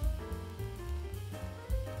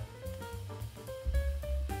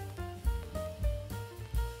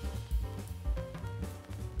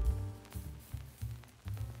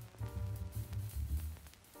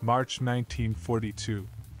 March 1942.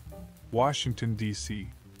 Washington, D.C.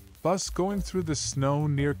 Bus going through the snow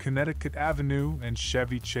near Connecticut Avenue and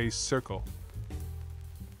Chevy Chase Circle.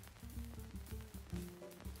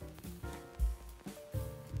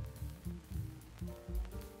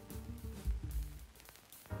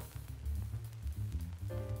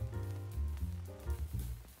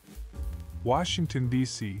 Washington,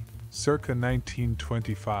 D.C., circa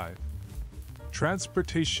 1925.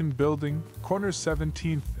 Transportation Building, corner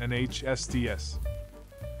 17th and HSDS.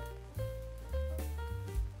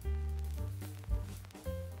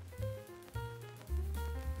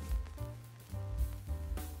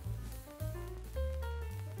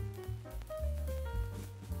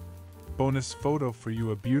 Bonus photo for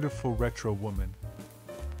you, a beautiful retro woman.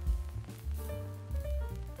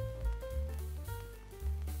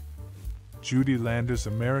 Judy Landers,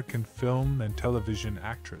 American film and television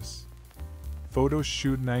actress. Photo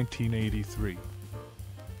shoot 1983.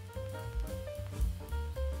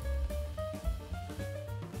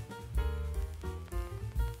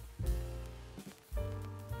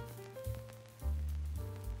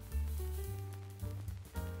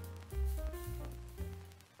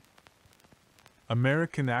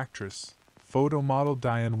 American actress, photo model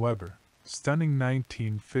Diane Weber, stunning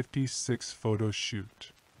 1956 photo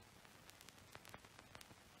shoot.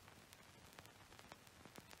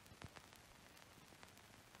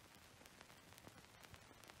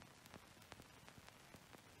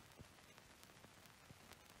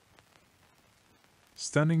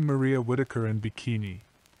 Stunning Maria Whitaker in bikini,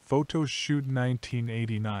 photo shoot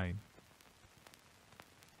 1989.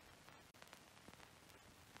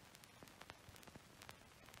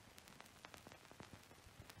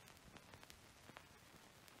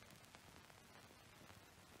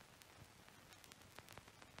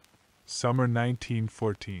 Summer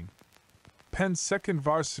 1914. Penn's second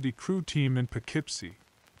varsity crew team in Poughkeepsie.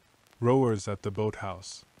 Rowers at the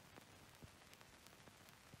boathouse.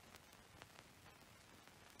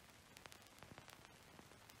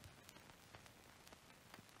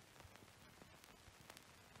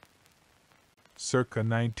 Circa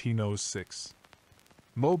 1906.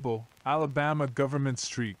 Mobile, Alabama Government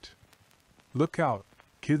Street. Look out,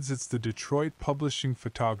 kids, it's the Detroit publishing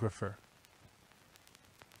photographer.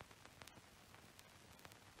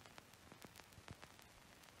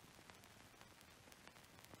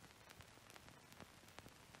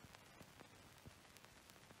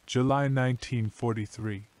 July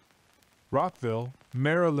 1943. Rockville,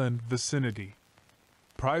 Maryland vicinity.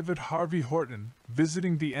 Private Harvey Horton,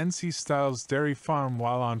 visiting the NC Styles Dairy Farm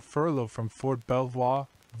while on furlough from Fort Belvoir,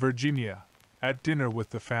 Virginia, at dinner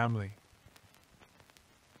with the family.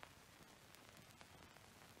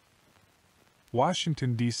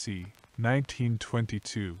 Washington, D.C.,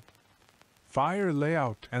 1922. Fire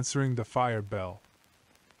layout answering the fire bell.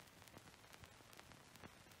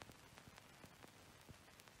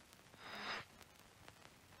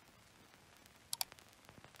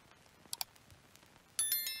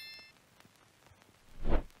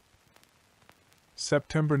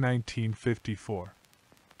 September 1954.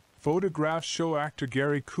 Photographs show actor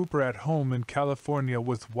Gary Cooper at home in California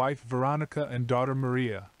with wife Veronica and daughter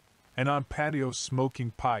Maria, and on patio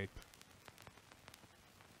smoking pipe.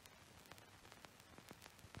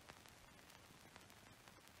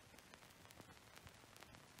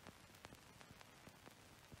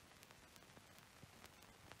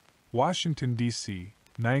 Washington, D.C.,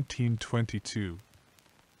 1922.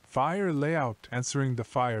 Fire layout answering the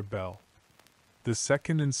fire bell. The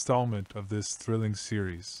second installment of this thrilling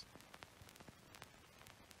series.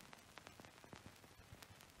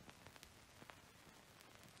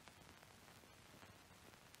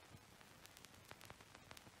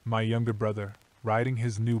 My younger brother, riding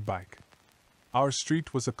his new bike. Our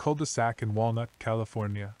street was a cul-de-sac in Walnut,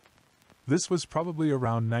 California. This was probably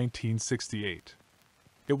around 1968.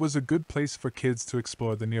 It was a good place for kids to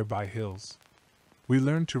explore the nearby hills. We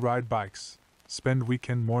learned to ride bikes, spend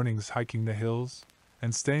weekend mornings hiking the hills,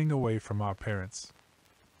 and staying away from our parents.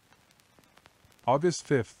 August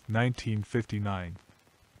 5, 1959.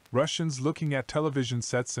 Russians looking at television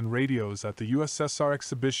sets and radios at the USSR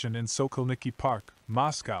exhibition in Sokolniki Park,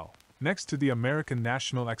 Moscow, next to the American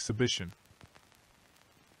National Exhibition.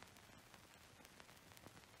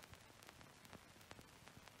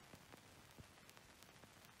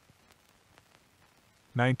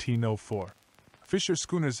 (1904) Fisher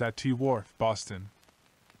schooners at T Wharf, Boston.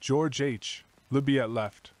 George H. Libet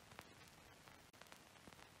left.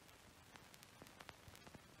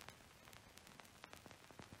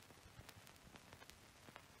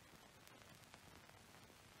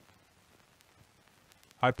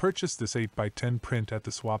 I purchased this 8x10 print at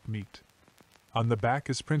the swap meet. On the back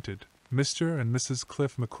is printed, Mr. and Mrs.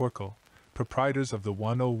 Cliff McCorkle, proprietors of the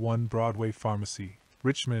 101 Broadway Pharmacy,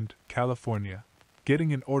 Richmond, California,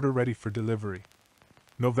 getting an order ready for delivery.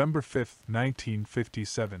 November 5,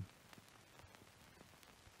 1957.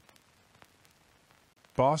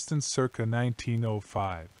 Boston circa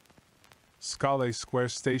 1905. Scollay Square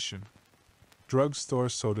Station. Drugstore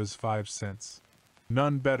sodas 5 cents.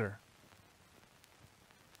 None better.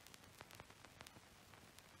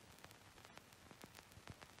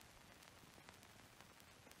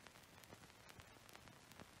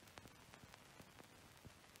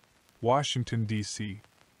 Washington, D.C.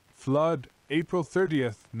 Flood, April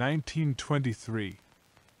 30th, 1923.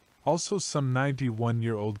 Also some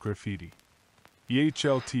 91-year-old graffiti.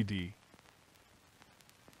 EHLTD.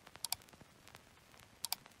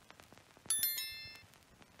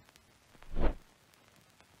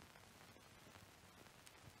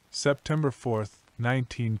 September 4th,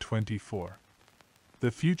 1924. The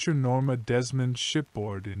future Norma Desmond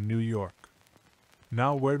shipboard in New York.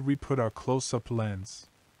 Now where'd we put our close-up lens?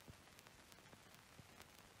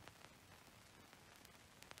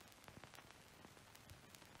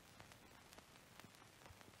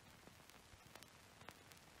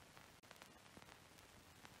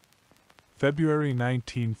 February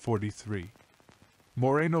 1943.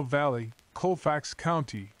 Moreno Valley, Colfax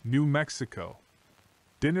County, New Mexico.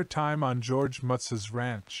 Dinner time on George Mutz's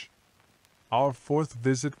ranch. Our 4th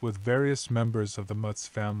visit with various members of the Mutz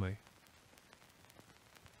family.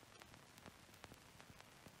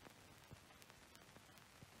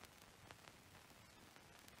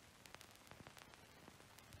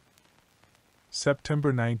 September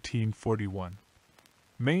 1941.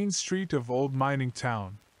 Main Street of Old Mining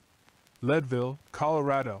Town, Leadville,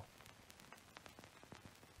 Colorado.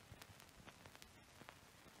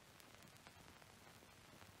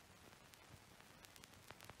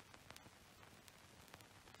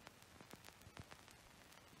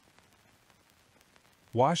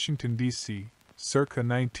 Washington, D.C., circa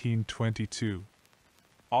 1922.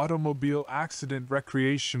 Automobile accident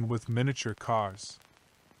recreation with miniature cars.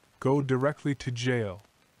 Go directly to jail.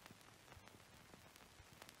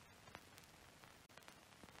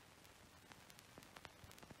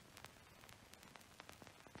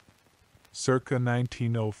 Circa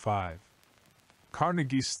 1905.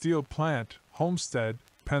 Carnegie Steel Plant, Homestead,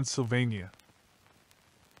 Pennsylvania.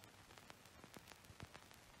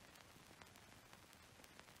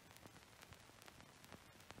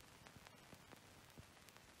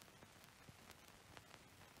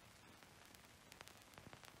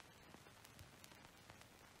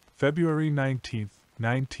 February 19,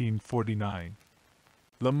 1949.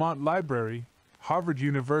 Lamont Library, Harvard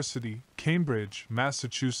University, Cambridge,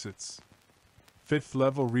 Massachusetts. 5th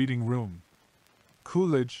level reading room.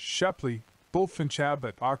 Coolidge, Shepley, Bulfinch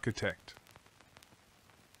Abbott, architect.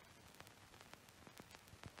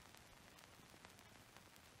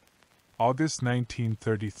 August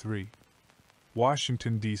 1933.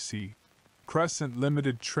 Washington, D.C. Crescent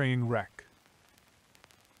Limited train wreck.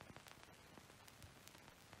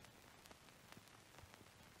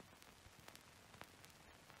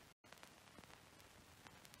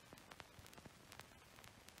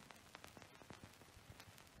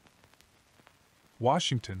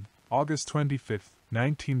 Washington, August 25,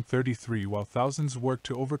 1933. While thousands worked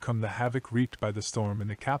to overcome the havoc wreaked by the storm in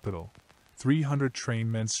the capital, 300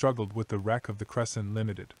 trainmen struggled with the wreck of the Crescent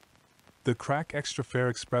Limited. The Crack Extra Fare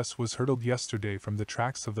Express was hurtled yesterday from the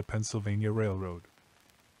tracks of the Pennsylvania Railroad.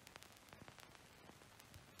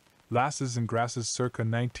 Lasses and Grasses circa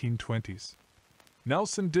 1920s.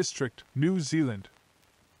 Nelson District, New Zealand.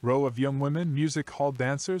 Row of young women music hall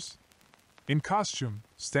dancers. In costume,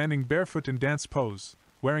 standing barefoot in dance pose,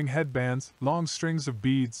 wearing headbands, long strings of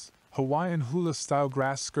beads, Hawaiian hula-style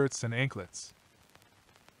grass skirts and anklets.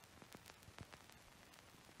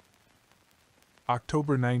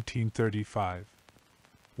 October 1935.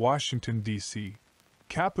 Washington, D.C.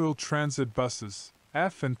 Capital Transit buses,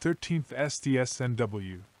 F and 13th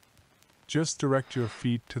SDSNW. Just direct your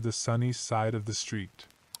feet to the sunny side of the street.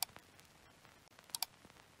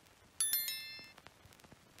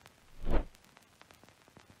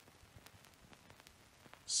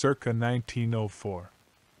 circa 1904.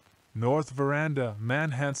 North Veranda,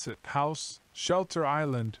 Manhasset House, Shelter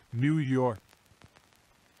Island, New York.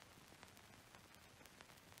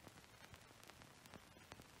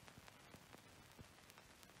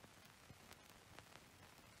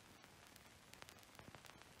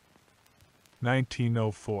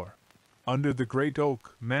 (1904). Under the Great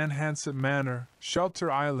Oak, Manhasset Manor, Shelter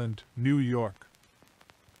Island, New York.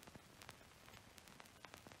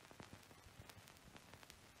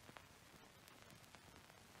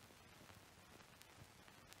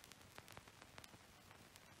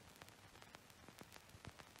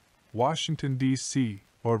 Washington, D.C.,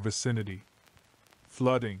 or vicinity.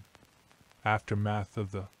 Flooding. Aftermath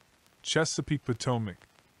of the Chesapeake Potomac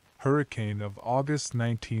hurricane of August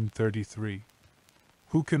 1933.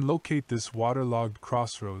 Who can locate this waterlogged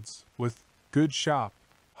crossroads with good shop,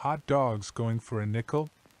 hot dogs going for a nickel?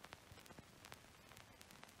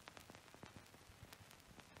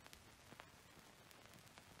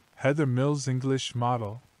 Heather Mills English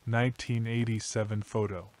Model, 1987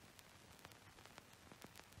 photo.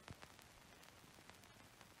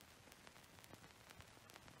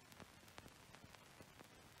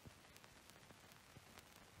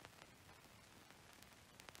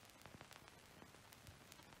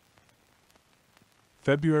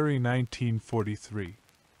 February 1943.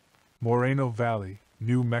 Moreno Valley,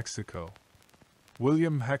 New Mexico.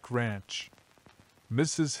 William Heck Ranch.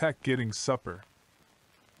 Mrs. Heck getting supper.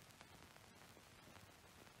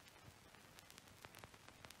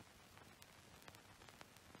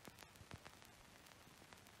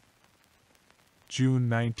 June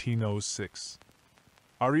 1906.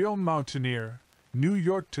 Ariel Mountaineer, New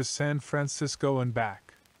York to San Francisco and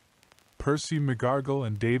back. Percy McGargle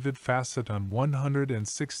and David Fassett on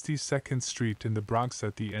 162nd Street in the Bronx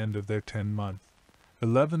at the end of their 10-month,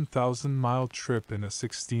 11,000-mile trip in a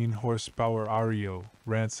 16-horsepower REO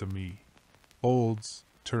Ransom E. Olds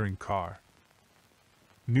touring car.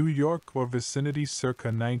 New York or vicinity circa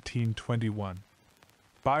 1921.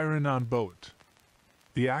 Byron on boat.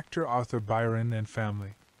 The actor Arthur Byron and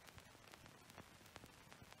family.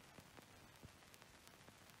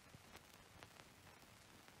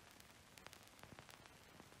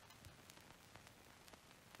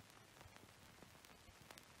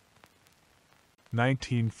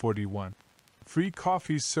 (1941). Free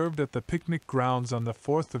coffee served at the picnic grounds on the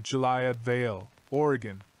 4th of July at Vail,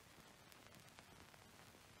 Oregon.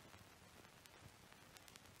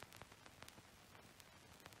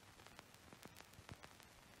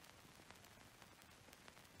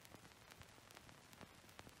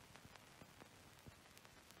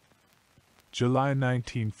 July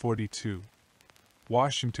 1942.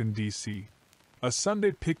 Washington, D.C. A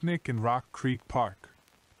Sunday picnic in Rock Creek Park.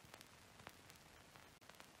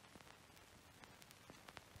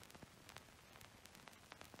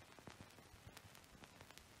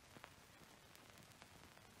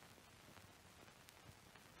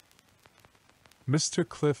 Mr.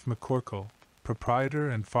 Cliff McCorkle, proprietor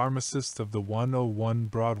and pharmacist of the 101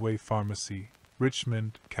 Broadway Pharmacy,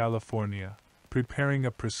 Richmond, California, preparing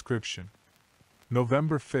a prescription.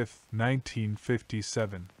 November 5,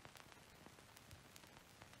 1957.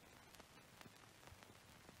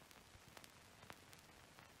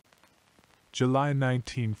 July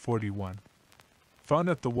 1941. Fun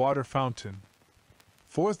at the water fountain.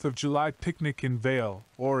 4th of July picnic in Vail,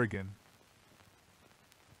 Oregon.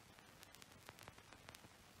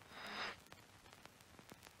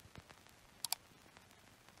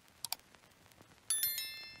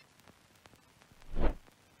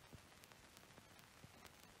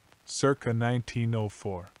 Circa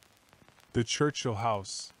 1904. The Churchill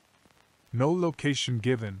House. No location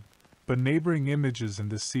given, but neighboring images in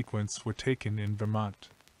this sequence were taken in Vermont.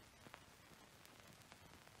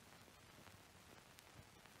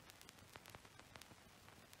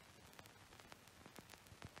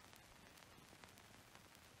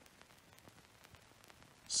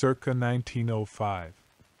 Circa 1905.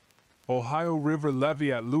 Ohio River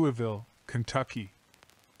levee at Louisville, Kentucky.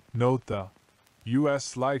 Note the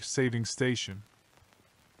U.S. Life-Saving Station.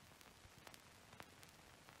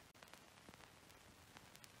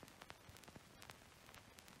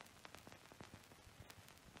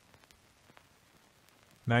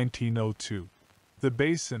 (1902). The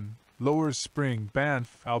Basin, Lower Spring,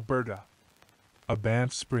 Banff, Alberta. A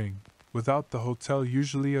Banff Spring, without the hotel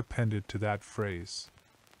usually appended to that phrase.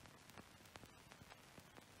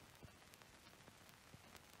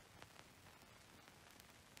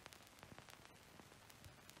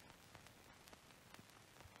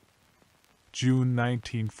 June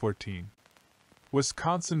 1914.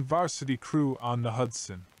 Wisconsin varsity crew on the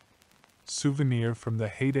Hudson. Souvenir from the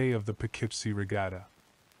heyday of the Poughkeepsie Regatta.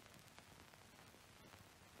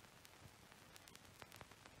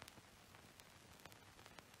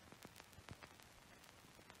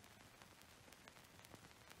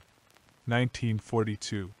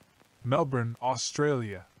 1942. Melbourne,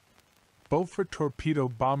 Australia. Beaufort torpedo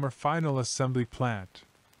bomber final assembly plant.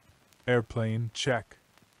 Airplane, check.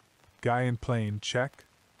 Guy in plane, check.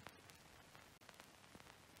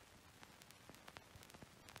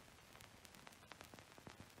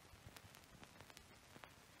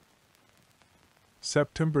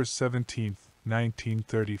 September 17,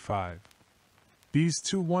 1935. These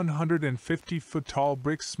two 150-foot-tall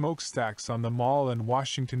brick smokestacks on the mall in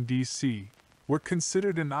Washington, D.C., were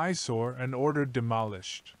considered an eyesore and ordered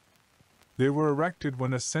demolished. They were erected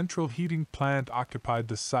when a central heating plant occupied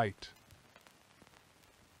the site.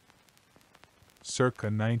 Circa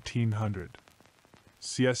 1900.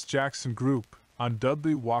 C.S. Jackson Group, on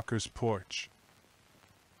Dudley Walker's porch.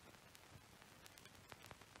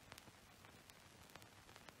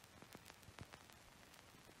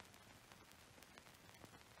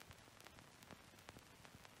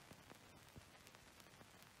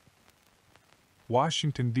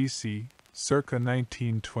 Washington, D.C., circa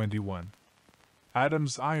 1921.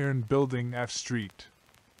 Adams Iron Building, F Street.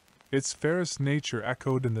 Its ferrous nature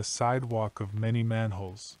echoed in the sidewalk of many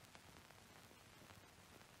manholes.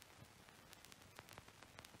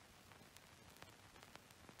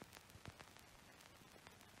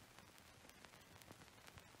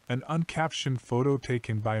 An uncaptioned photo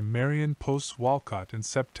taken by Marion Post Walcott in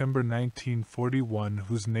September 1941,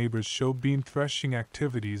 whose neighbors show bean threshing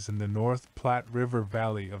activities in the North Platte River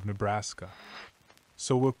Valley of Nebraska.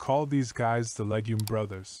 So we'll call these guys the Legume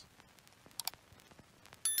Brothers.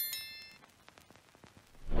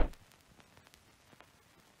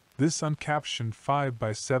 This uncaptioned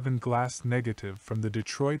 5x7 glass negative from the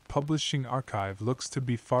Detroit Publishing Archive looks to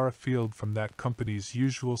be far afield from that company's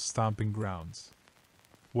usual stomping grounds.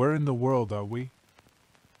 Where in the world are we?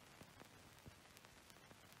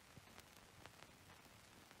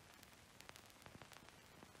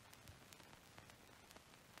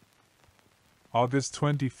 August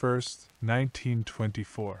 21,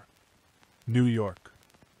 1924. New York.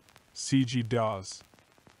 C.G. Dawes.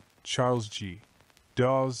 Charles G.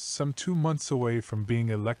 Dawes, some 2 months away from being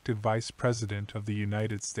elected Vice President of the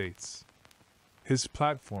United States. His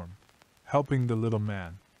platform: helping the little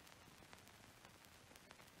man.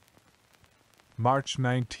 March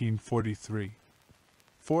 1943.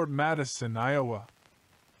 Fort Madison, Iowa.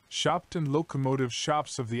 Shopton Locomotive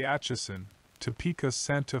Shops of the Atchison, Topeka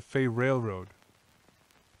Santa Fe Railroad.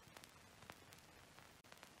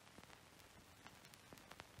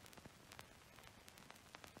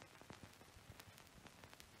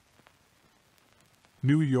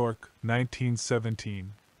 New York,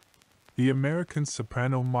 1917. The American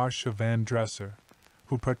soprano Marcia Van Dresser,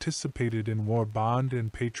 who participated in war bond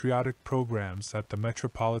and patriotic programs at the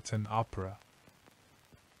Metropolitan Opera.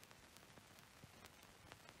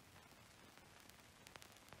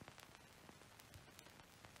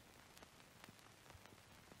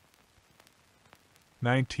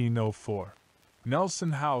 (1904).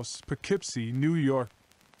 Nelson House, Poughkeepsie, New York.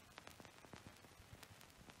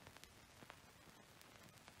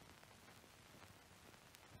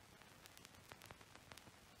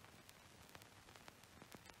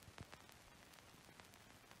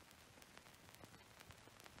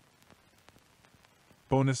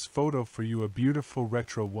 Bonus photo for you, a beautiful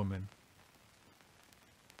retro woman.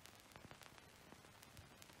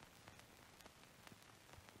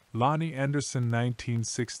 Lonnie Anderson,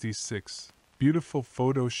 1966. Beautiful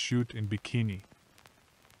photo shoot in bikini.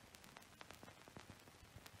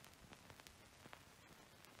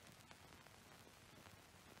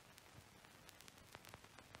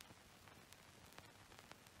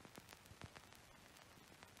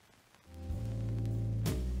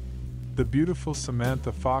 The beautiful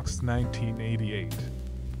Samantha Fox, 1988.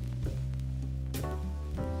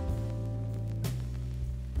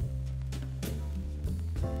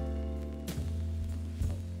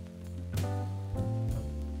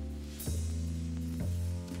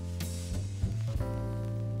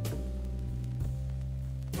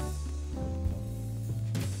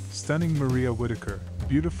 Stunning Maria Whitaker,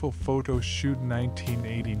 beautiful photo shoot,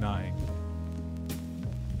 1989.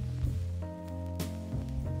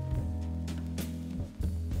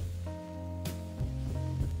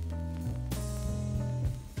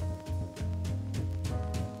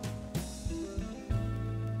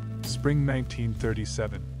 Spring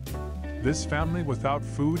 1937. This family without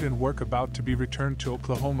food and work about to be returned to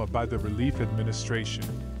Oklahoma by the Relief Administration.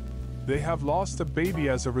 They have lost a baby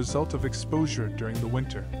as a result of exposure during the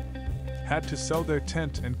winter. Had to sell their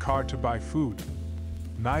tent and car to buy food.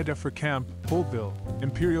 NIDA for Camp, Holtville,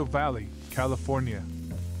 Imperial Valley, California.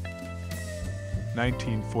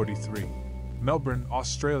 1943. Melbourne,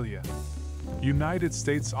 Australia. United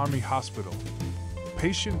States Army Hospital.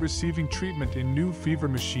 Patient receiving treatment in new fever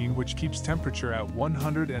machine which keeps temperature at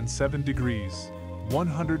 107 degrees.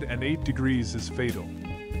 108 degrees is fatal.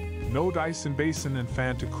 Node ice in basin and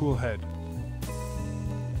fan to cool head.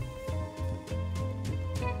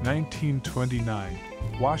 1929,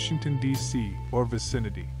 Washington, D.C. or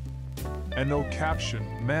vicinity. No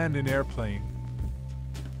caption, man in airplane.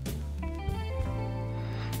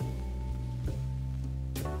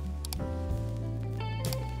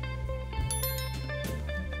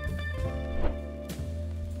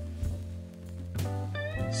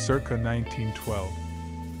 Circa 1912,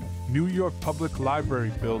 New York Public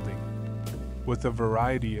Library building with a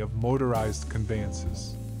variety of motorized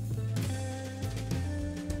conveyances.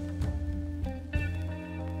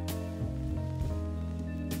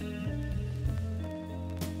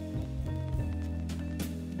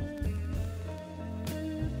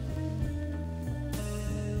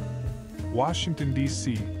 Washington,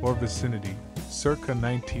 D.C. or vicinity, circa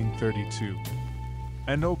 1932.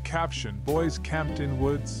 No caption, boys camped in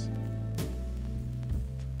woods.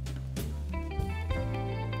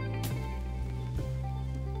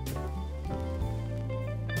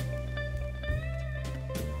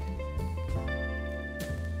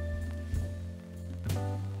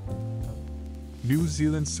 New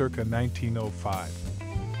Zealand circa 1905.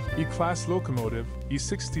 E-Class locomotive,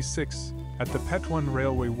 E66, at the Petwan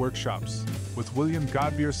Railway Workshops, with William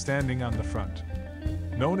Godbeer standing on the front.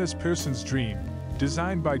 Known as Pearson's Dream,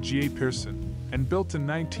 designed by G. A. Pearson, and built in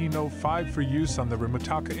 1905 for use on the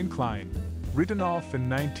Rimataka Incline, written off in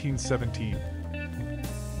 1917.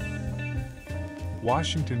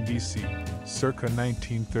 Washington, D.C., circa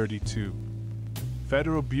 1932.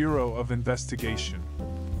 Federal Bureau of Investigation.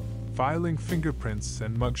 Filing fingerprints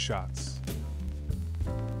and mugshots.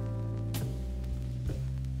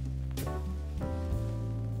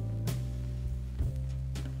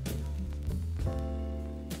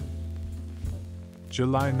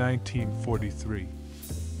 July 1943.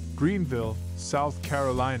 Greenville, South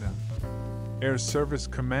Carolina. Air Service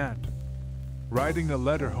Command. Writing a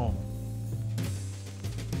letter home.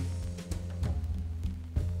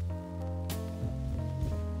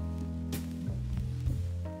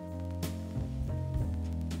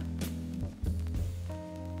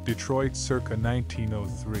 Detroit circa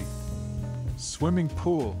 1903. Swimming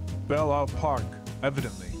pool, Belle Isle Park,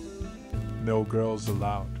 evidently. No girls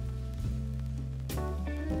allowed.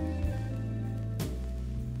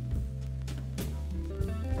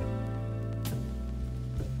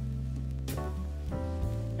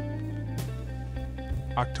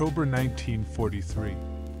 October 1943.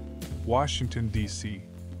 Washington, D.C.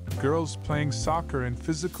 Girls playing soccer in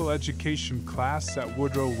physical education class at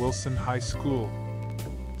Woodrow Wilson High School.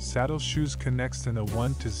 Saddle shoes connects in a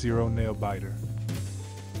 1-0 nail biter.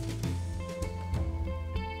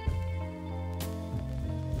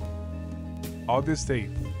 August 8,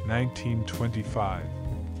 1925.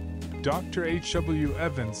 Dr. H.W.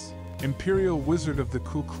 Evans, Imperial Wizard of the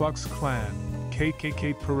Ku Klux Klan,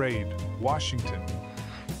 KKK Parade, Washington.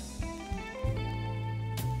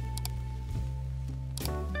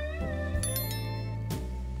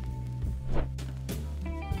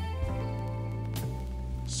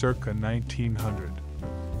 Circa 1900.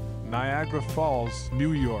 Niagara Falls,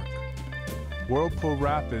 New York. Whirlpool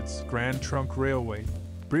Rapids, Grand Trunk Railway,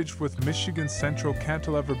 bridge with Michigan Central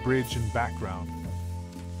Cantilever Bridge in background.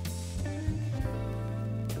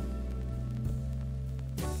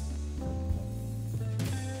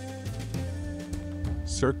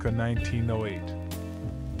 Circa 1908.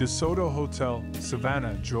 DeSoto Hotel,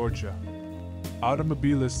 Savannah, Georgia.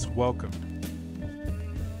 Automobilists welcome.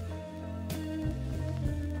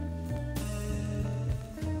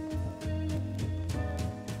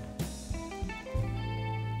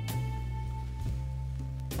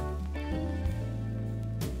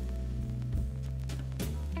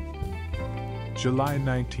 July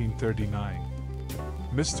 1939.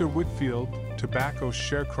 Mr. Whitfield, tobacco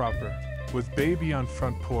sharecropper, with baby on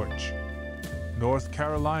front porch. North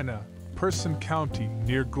Carolina, Person County,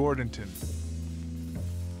 near Gordonton.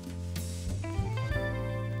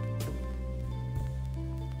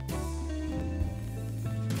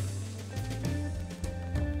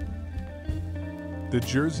 The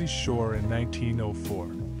Jersey Shore in 1904.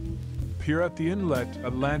 Pier at the Inlet,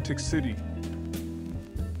 Atlantic City.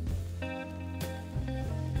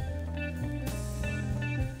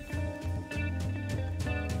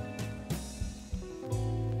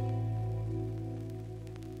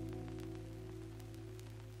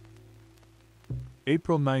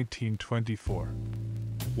 April 1924.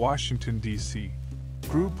 Washington, D.C.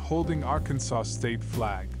 Group holding Arkansas state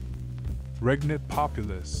flag. Regnant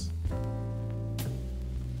populace.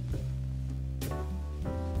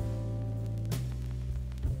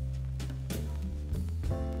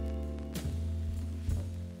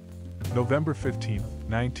 November 15,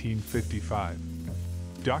 1955.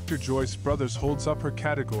 Dr. Joyce Brothers holds up her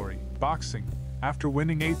category, boxing, after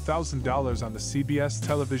winning $8,000 on the CBS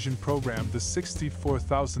television program The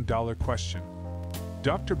 $64,000 Question.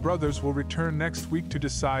 Dr. Brothers will return next week to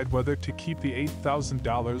decide whether to keep the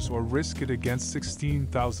 $8,000 or risk it against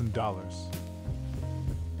 $16,000.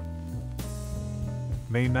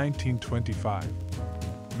 May 1925.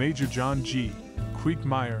 Major John G.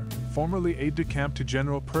 Quickmeyer, formerly aide-de-camp to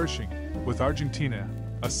General Pershing, with Argentina,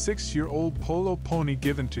 a 6-year-old polo pony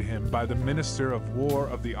given to him by the Minister of War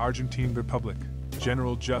of the Argentine Republic,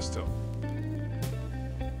 General Justo.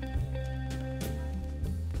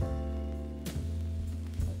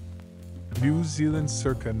 New Zealand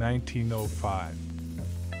circa 1905.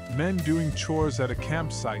 Men doing chores at a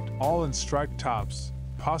campsite, all in striped tops,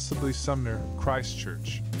 possibly Sumner,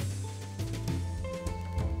 Christchurch.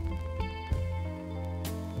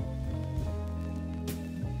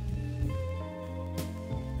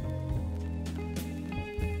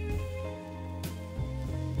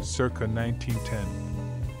 Circa 1910.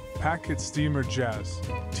 Packet steamer Jazz,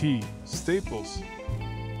 T. Staples.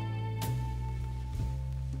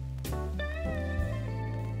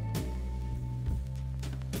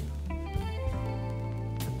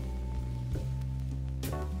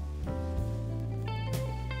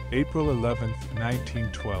 April 11,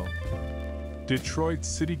 1912. Detroit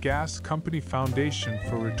City Gas Company Foundation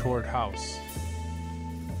for Retort House.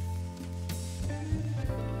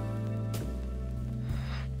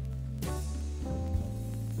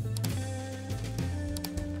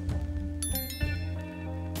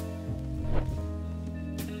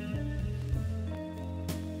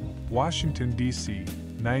 Washington, D.C.,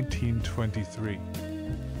 1923.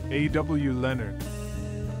 A.W. Leonard.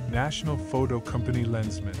 National Photo Company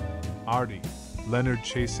Lensman, Artie, Leonard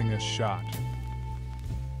chasing a shot.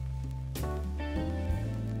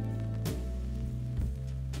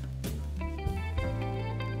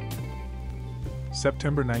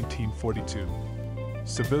 September 1942.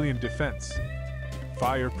 Civilian defense.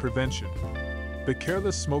 Fire prevention. The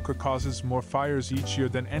careless smoker causes more fires each year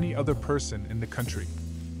than any other person in the country.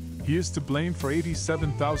 He is to blame for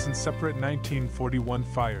 87,000 separate 1941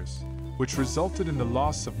 fires, which resulted in the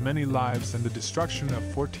loss of many lives and the destruction of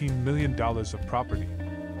 $14 million of property.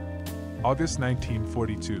 August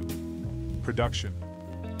 1942. Production.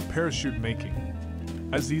 Parachute making.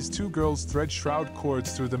 As these two girls thread shroud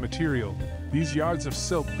cords through the material, these yards of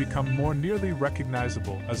silk become more nearly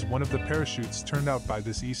recognizable as one of the parachutes turned out by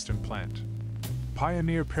this eastern plant.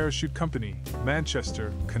 Pioneer Parachute Company,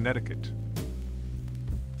 Manchester, Connecticut.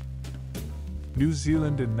 New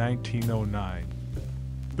Zealand in 1909.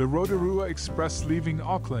 The Rotorua Express leaving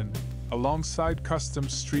Auckland, alongside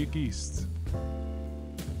Customs Street East.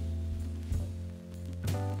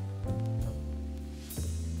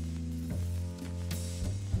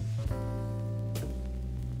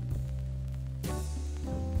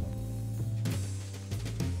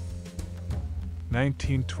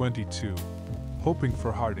 (1922). Hoping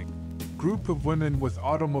for Harding. Group of women with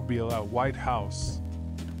automobile at White House.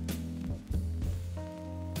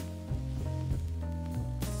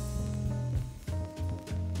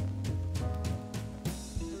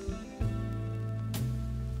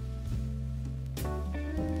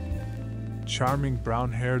 Charming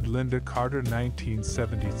brown-haired Linda Carter,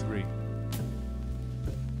 1973.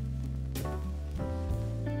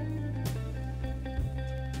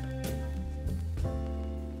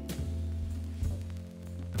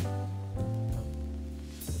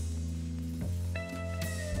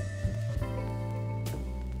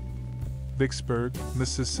 Vicksburg,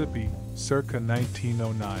 Mississippi, circa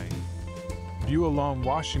 1909. View along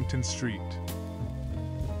Washington Street.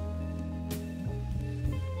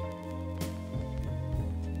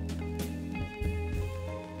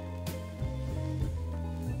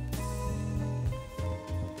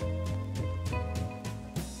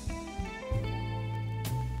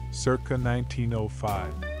 Circa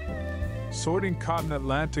 1905. Sorting cotton,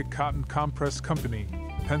 Atlantic Cotton Compress Company,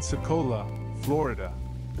 Pensacola, Florida.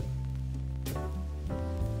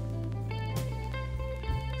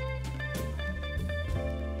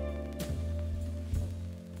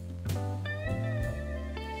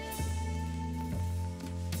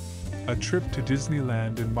 A trip to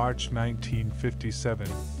Disneyland in March 1957,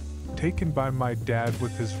 taken by my dad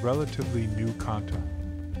with his relatively new Conta.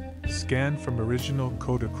 Scanned from original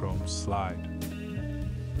Kodachrome slide.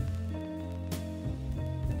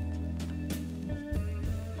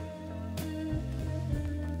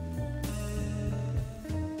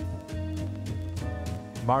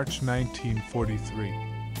 March 1943.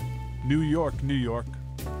 New York, New York.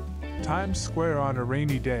 Times Square on a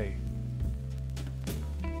rainy day.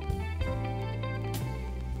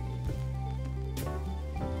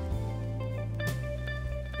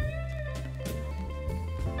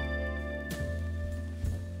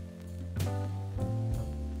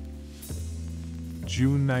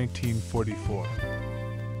 June 1944.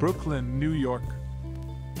 Brooklyn, New York.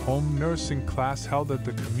 Home nursing class held at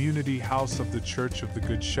the community house of the Church of the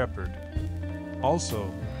Good Shepherd.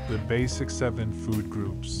 Also, the basic 7 food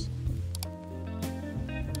groups.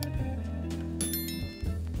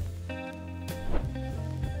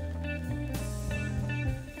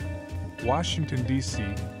 Washington, D.C.,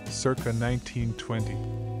 circa 1920.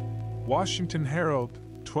 Washington Herald,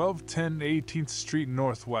 1210 18th Street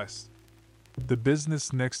Northwest. The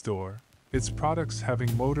business next door, its products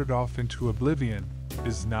having motored off into oblivion,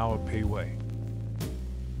 is now a payway.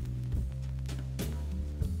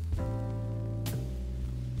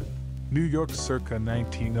 New York circa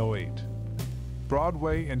 1908.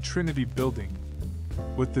 Broadway and Trinity Building,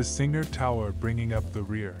 with the Singer Tower bringing up the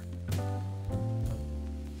rear.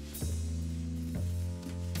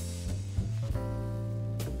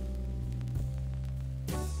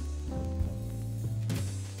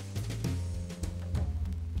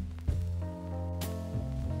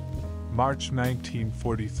 March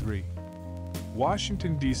 1943.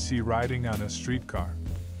 Washington, D.C. riding on a streetcar.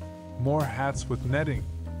 More hats with netting.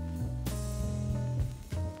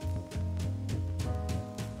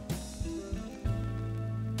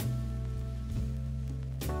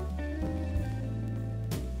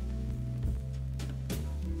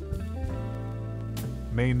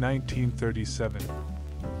 May 1937.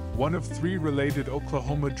 One of 3 related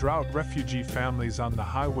Oklahoma drought refugee families on the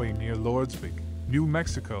highway near Lordsburg, New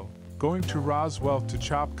Mexico, going to Roswell to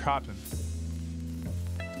chop cotton.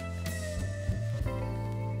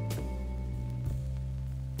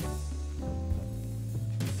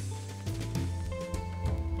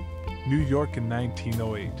 New York in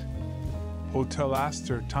 1908. Hotel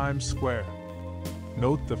Astor, Times Square.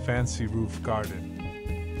 Note the fancy roof garden.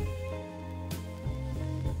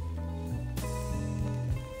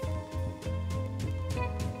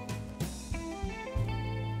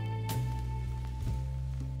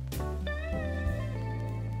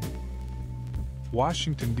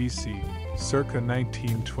 Washington, D.C., circa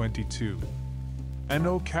 1922.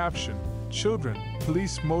 NO caption, children,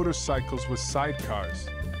 police motorcycles with sidecars,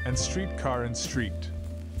 and streetcar and street.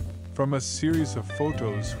 From a series of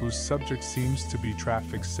photos whose subject seems to be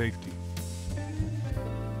traffic safety.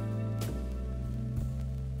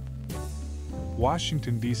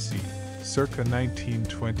 Washington, D.C., circa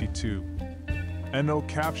 1922. NO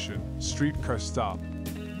caption, streetcar stop.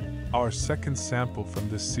 Our second sample from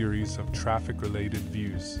this series of traffic-related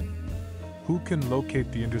views. Who can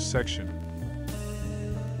locate the intersection?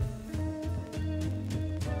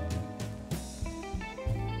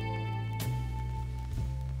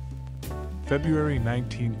 February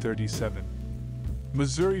 1937.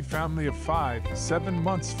 Missouri family of 5, 7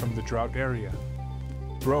 months from the drought area.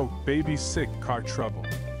 Broke, baby sick, car trouble.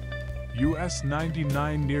 US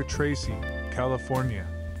 99 near Tracy, California.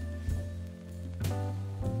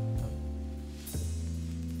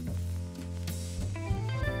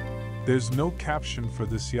 There's no caption for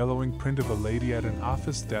this yellowing print of a lady at an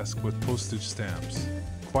office desk with postage stamps,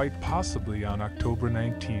 quite possibly on October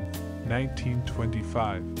 19,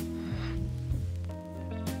 1925.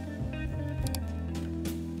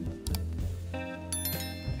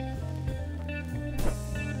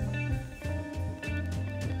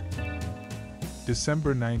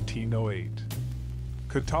 December 1908.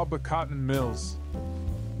 Catawba Cotton Mills,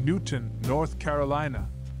 Newton, North Carolina.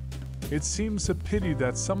 It seems a pity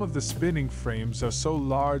that some of the spinning frames are so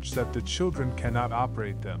large that the children cannot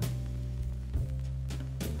operate them.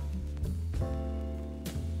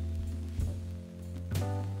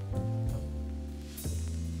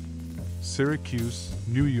 Syracuse,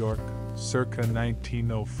 New York, circa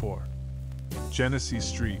 1904. Genesee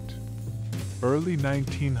Street. Early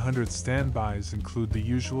 1900 standbys include the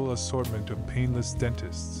usual assortment of painless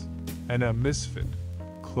dentists and a misfit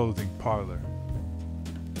clothing parlor.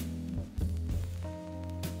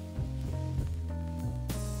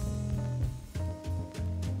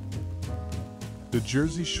 The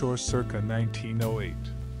Jersey Shore circa 1908.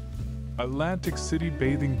 Atlantic City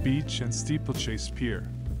Bathing Beach and Steeplechase Pier.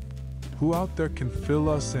 Who out there can fill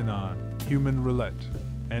us in on human roulette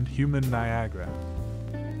and human Niagara?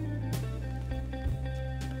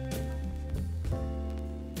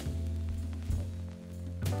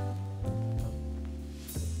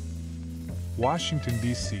 Washington,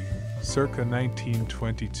 D.C., circa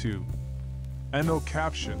 1922. NO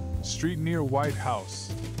caption, street near White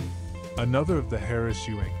House. Another of the Harris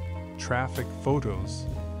Ewing traffic photos,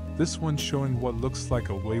 this one showing what looks like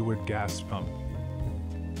a wayward gas pump.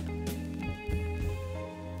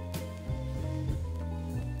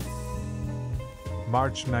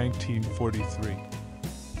 March 1943.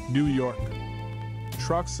 New York.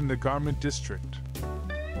 Trucks in the garment district.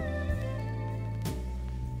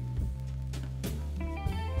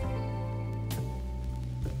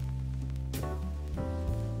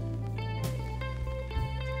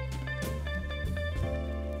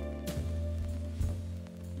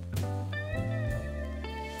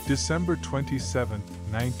 December 27,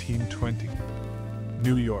 1920.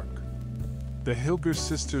 New York. The Hilger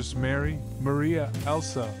sisters Mary, Maria,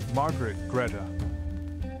 Elsa, Margaret, Greta.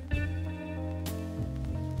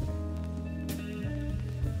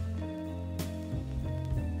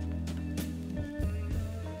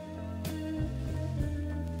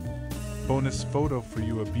 Bonus photo for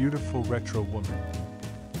you, a beautiful retro woman.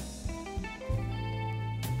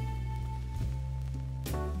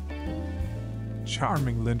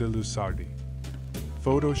 Charming Linda Lusardi.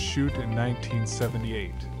 Photo shoot in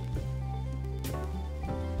 1978.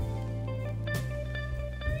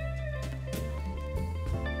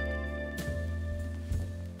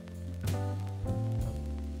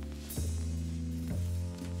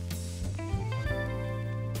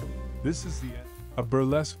 This is a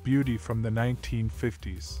burlesque beauty from the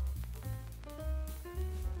 1950s.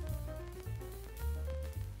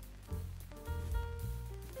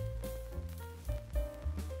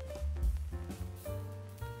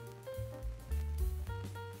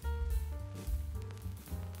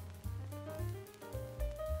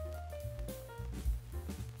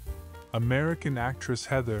 American actress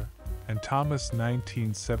Heather and Thomas,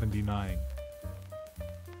 1979.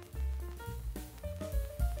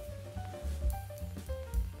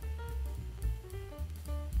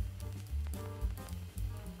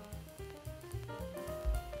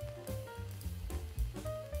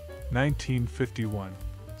 (1951)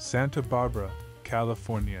 Santa Barbara,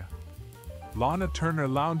 California. Lana Turner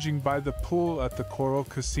lounging by the pool at the Coral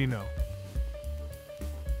Casino.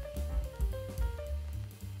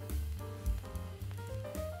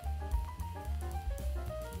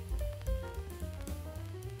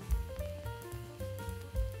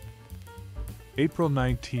 April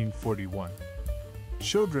 1941.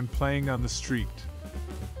 Children playing on the street.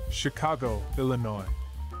 Chicago, Illinois.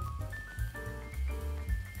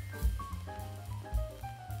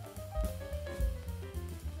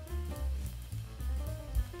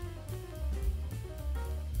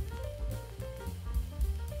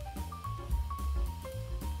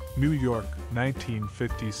 New York,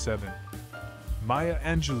 1957. Maya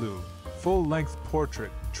Angelou, full-length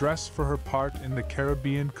portrait, dressed for her part in the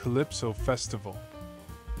Caribbean Calypso Festival.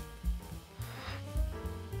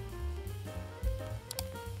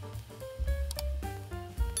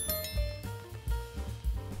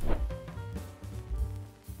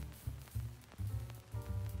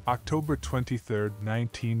 October 23,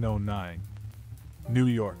 1909. New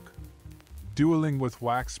York. Dueling with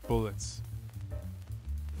wax bullets.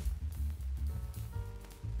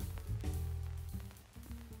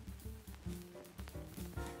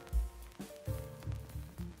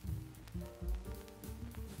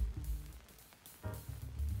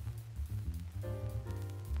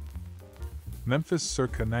 Memphis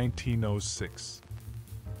circa 1906.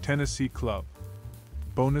 Tennessee Club.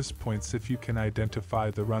 Bonus points if you can identify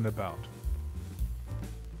the runabout.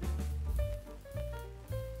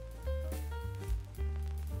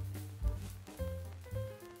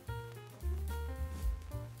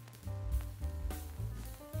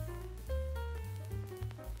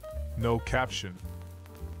 No caption.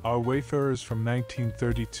 Our wayfarers from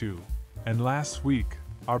 1932 and last week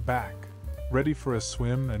are back, ready for a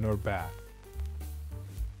swim and or bath.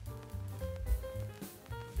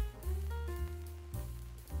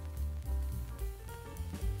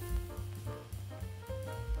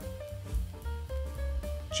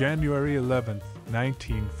 January 11,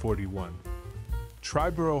 1941.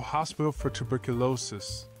 Triborough Hospital for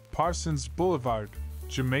Tuberculosis, Parsons Boulevard,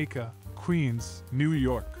 Jamaica, Queens, New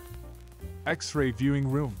York. X-ray viewing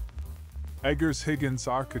room. Eggers Higgins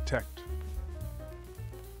architect.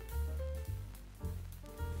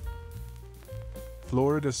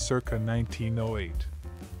 Florida circa 1908.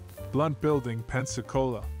 Blunt Building,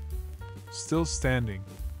 Pensacola. Still standing,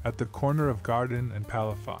 at the corner of Garden and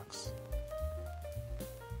Palafox.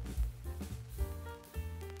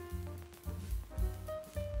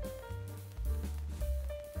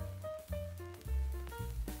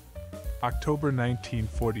 October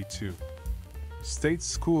 1942. State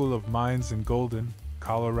School of Mines in Golden,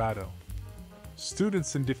 Colorado.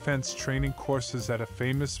 Students in defense training courses at a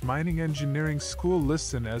famous mining engineering school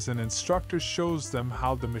listen as an instructor shows them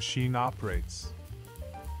how the machine operates.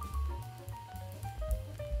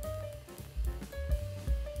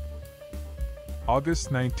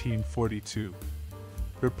 August 1942.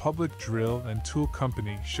 Republic Drill and Tool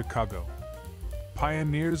Company, Chicago.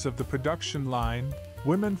 Pioneers of the production line,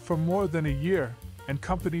 women for more than a year, and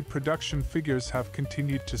company production figures have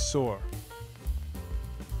continued to soar.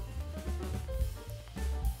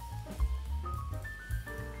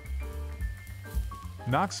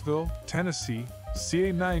 Knoxville, Tennessee,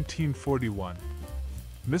 ca. 1941.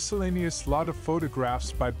 Miscellaneous lot of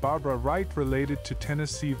photographs by Barbara Wright related to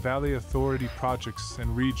Tennessee Valley Authority projects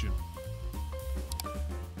and region.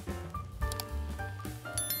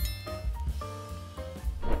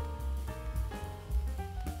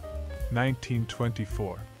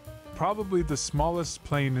 (1924). Probably the smallest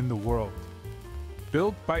plane in the world.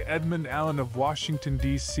 Built by Edmund Allen of Washington,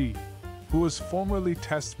 D.C., who was formerly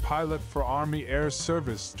test pilot for Army Air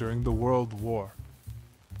Service during the World War.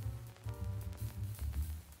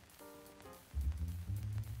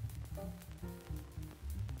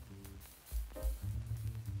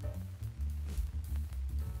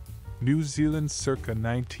 New Zealand circa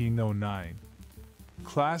 1909.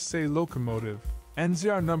 Class A locomotive,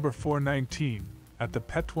 NZR number 419, at the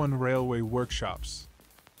Petwan Railway Workshops.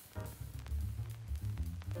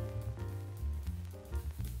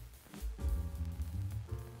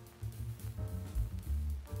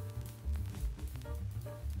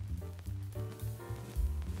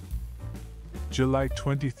 July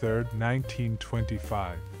 23,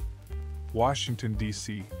 1925. Washington,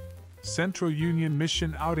 D.C. Central Union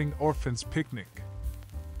Mission Outing Orphans Picnic.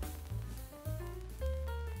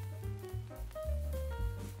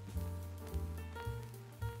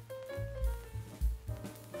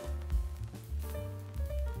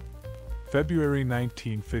 February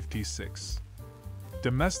 1956.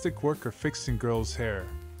 Domestic worker fixing girl's hair.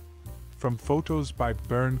 From photos by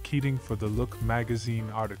Byrne Keating for the Look magazine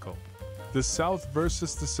article. The South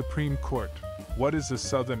versus the Supreme Court. What is a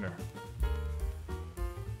Southerner?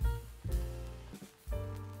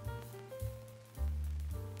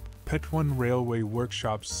 Petwan Railway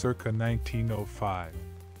Workshops circa 1905.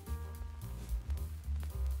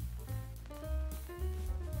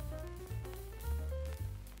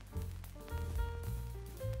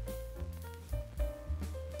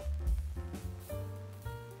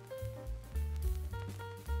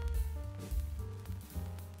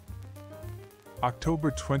 October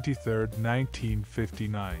 23,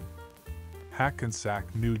 1959.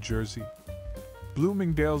 Hackensack, New Jersey.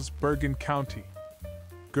 Bloomingdale's Bergen County.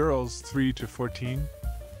 Girls 3 to 14.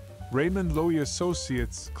 Raymond Lowy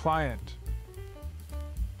Associates, client.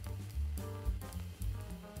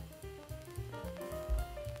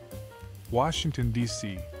 Washington,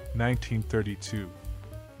 D.C., 1932.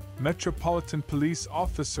 Metropolitan Police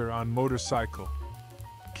officer on motorcycle.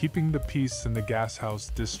 Keeping the peace in the Gas House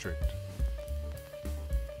District.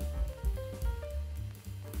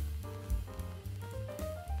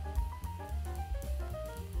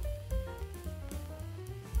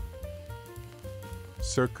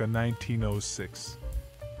 Circa 1906.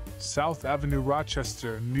 South Avenue,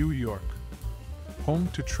 Rochester, New York. Home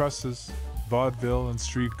to trusses, vaudeville and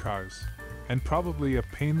streetcars, and probably a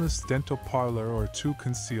painless dental parlor or two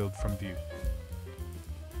concealed from view.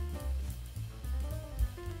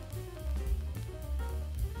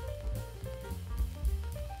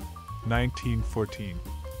 (1914).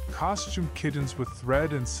 Costume kittens with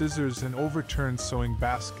thread and scissors and overturned sewing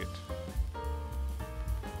basket.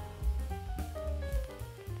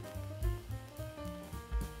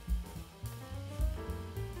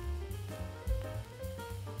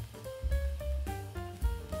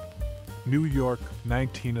 New York,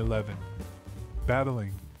 1911.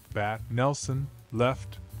 Battling, Bat, Nelson,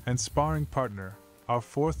 left, and sparring partner, our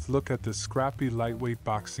fourth look at the scrappy lightweight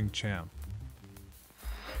boxing champ.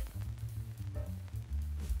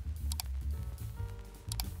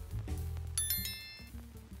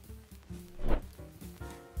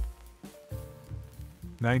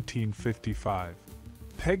 (1955).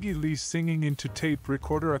 Peggy Lee singing into tape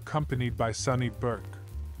recorder accompanied by Sonny Burke.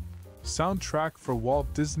 Soundtrack for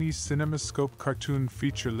Walt Disney's CinemaScope cartoon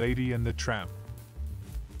feature Lady and the Tramp.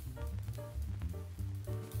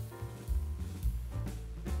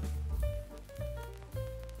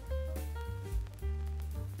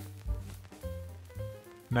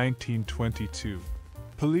 (1922).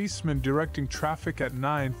 Policeman directing traffic at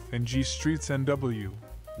 9th and G Streets, NW,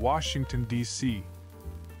 Washington, D.C.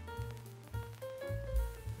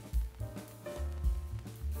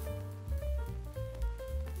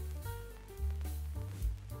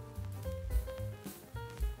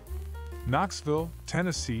 Knoxville,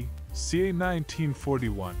 Tennessee, ca.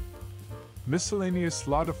 1941. Miscellaneous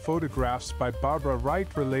lot of photographs by Barbara Wright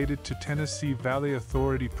related to Tennessee Valley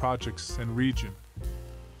Authority projects and region.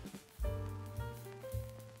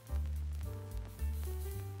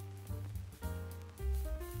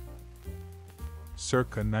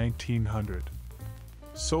 circa 1900.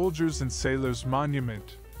 Soldiers and Sailors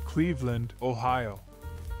Monument, Cleveland, Ohio.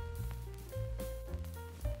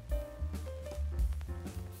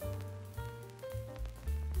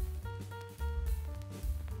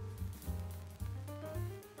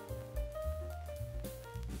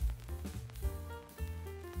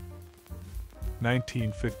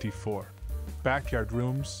 (1954) Backyard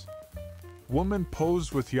rooms. Woman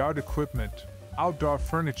posed with yard equipment, outdoor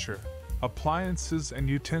furniture, appliances and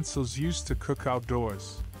utensils used to cook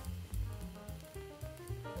outdoors.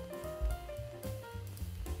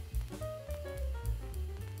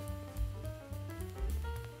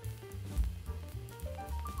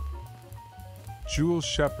 Jules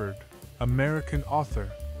Shepard, American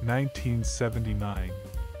author, 1979.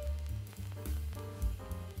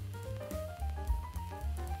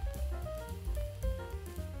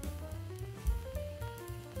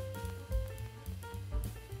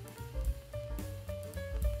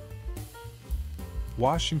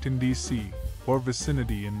 Washington, D.C., or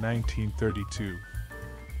vicinity in 1932.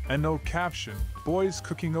 No caption, boys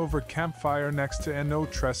cooking over campfire next to no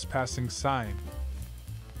trespassing sign.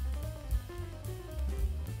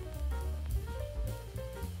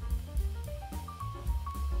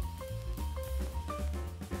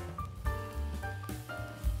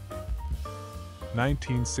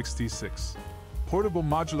 (1966) Portable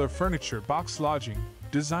modular furniture box lodging,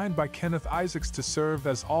 designed by Kenneth Isaacs to serve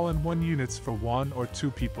as all-in-one units for 1 or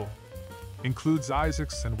 2 people. Includes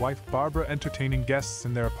Isaacs and wife Barbara entertaining guests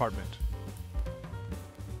in their apartment.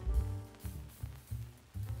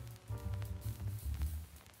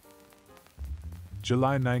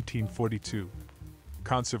 July 1942.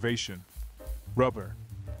 Conservation. Rubber.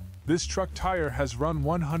 This truck tire has run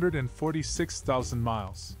 146,000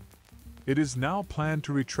 miles. It is now planned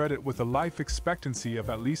to retread it with a life expectancy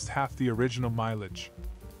of at least half the original mileage.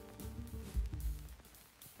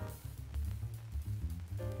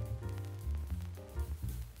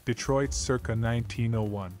 Detroit circa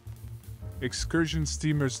 1901. Excursion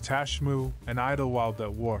steamers Tashmoo and Idlewild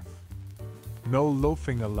at wharf. No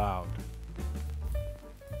loafing allowed.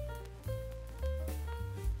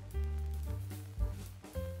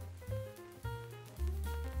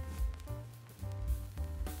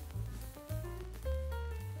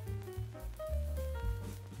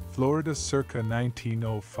 Florida circa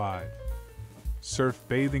 1905. Surf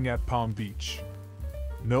bathing at Palm Beach.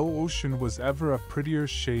 No ocean was ever a prettier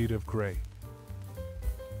shade of gray.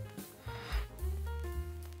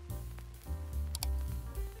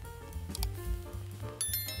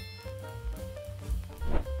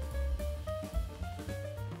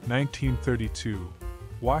 (1932)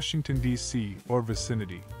 Washington, D.C. or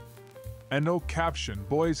vicinity. No caption,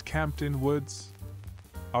 boys camped in woods.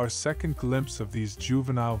 Our second glimpse of these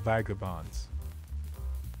juvenile vagabonds.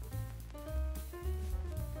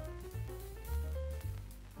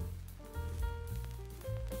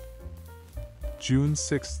 June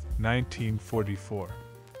 6, 1944.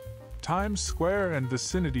 Times Square and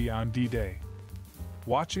vicinity on D-Day.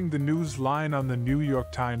 Watching the news line on the New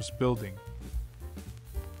York Times building.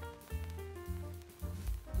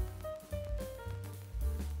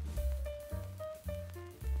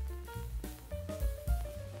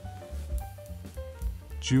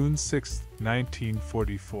 June 6,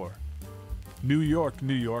 1944. New York,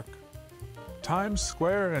 New York. Times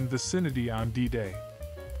Square and vicinity on D-Day.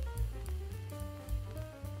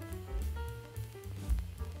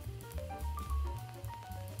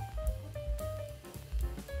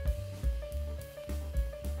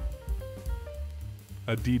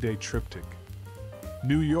 A D-Day triptych.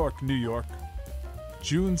 New York, New York.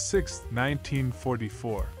 June 6,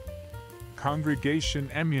 1944. Congregation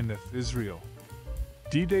Emuneth, Israel.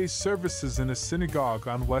 D-Day services in a synagogue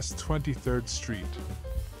on West 23rd Street.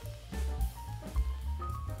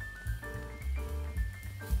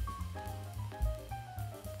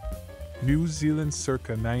 New Zealand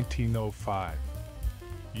circa 1905.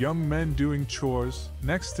 Young men doing chores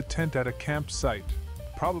next to tent at a campsite,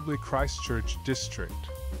 probably Christchurch district.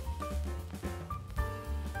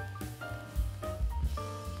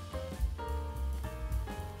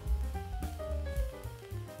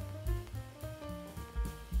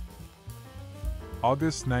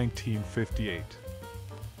 August 1958.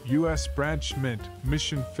 U.S. Branch Mint,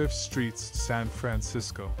 Mission 5th Streets, San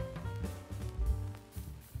Francisco.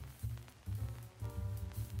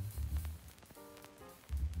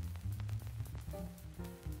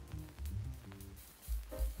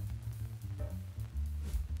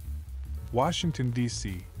 Washington,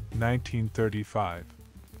 D.C., 1935.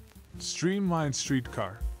 Streamlined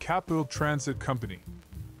streetcar, Capital Transit Company.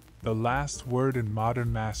 The last word in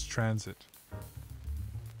modern mass transit.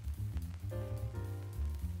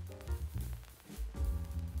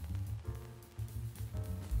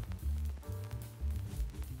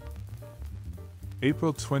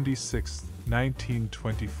 April 26,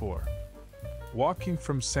 1924. Walking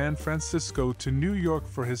from San Francisco to New York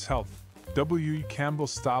for his health, W. E. Campbell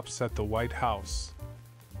stops at the White House.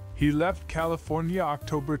 He left California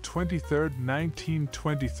October 23,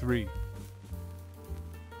 1923.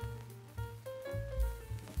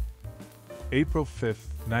 April 5,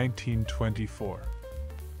 1924.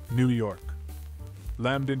 New York.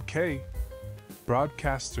 Lambden K.,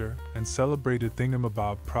 broadcaster and celebrated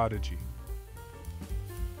thingamabob prodigy.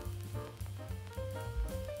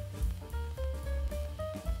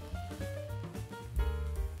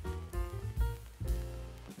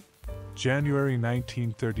 January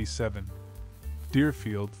 1937.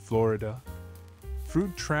 Deerfield, Florida.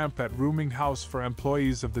 Fruit tramp at rooming house for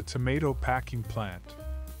employees of the tomato packing plant.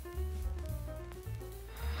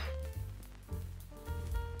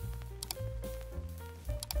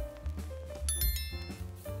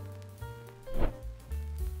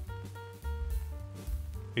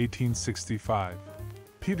 (1865)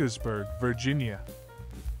 Petersburg, Virginia.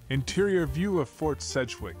 Interior view of Fort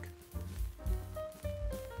Sedgwick.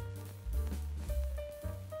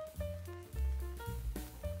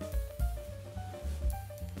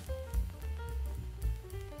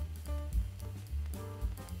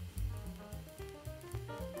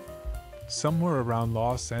 Somewhere around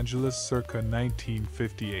Los Angeles circa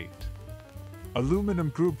 1958. Aluminum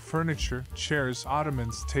group furniture, chairs,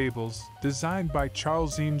 ottomans, tables, designed by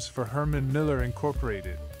Charles Eames for Herman Miller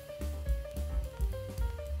Incorporated.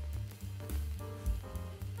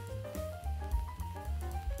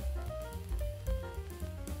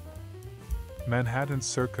 Manhattan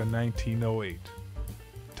circa 1908.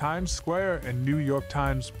 Times Square and New York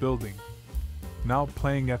Times Building. Now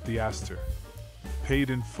playing at the Astor. Paid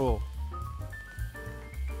in full.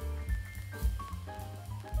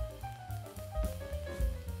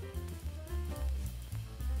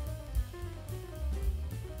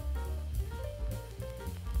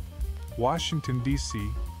 Washington, D.C.,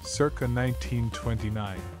 circa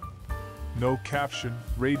 1929. No caption,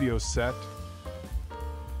 radio set.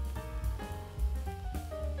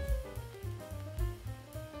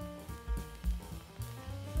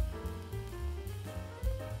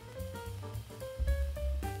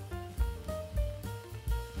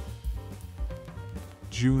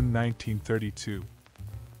 June 1932.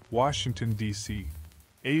 Washington, D.C.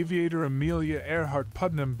 Aviator Amelia Earhart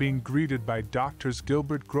Putnam being greeted by Doctors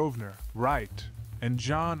Gilbert Grosvenor, Wright, and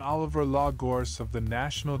John Oliver Lawgorse of the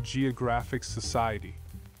National Geographic Society.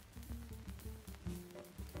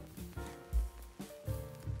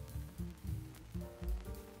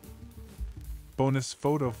 Bonus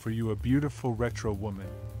photo for you, a beautiful retro woman.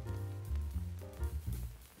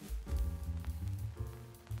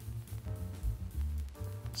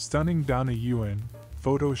 Stunning Donna Ewan,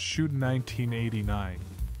 photo shoot 1989.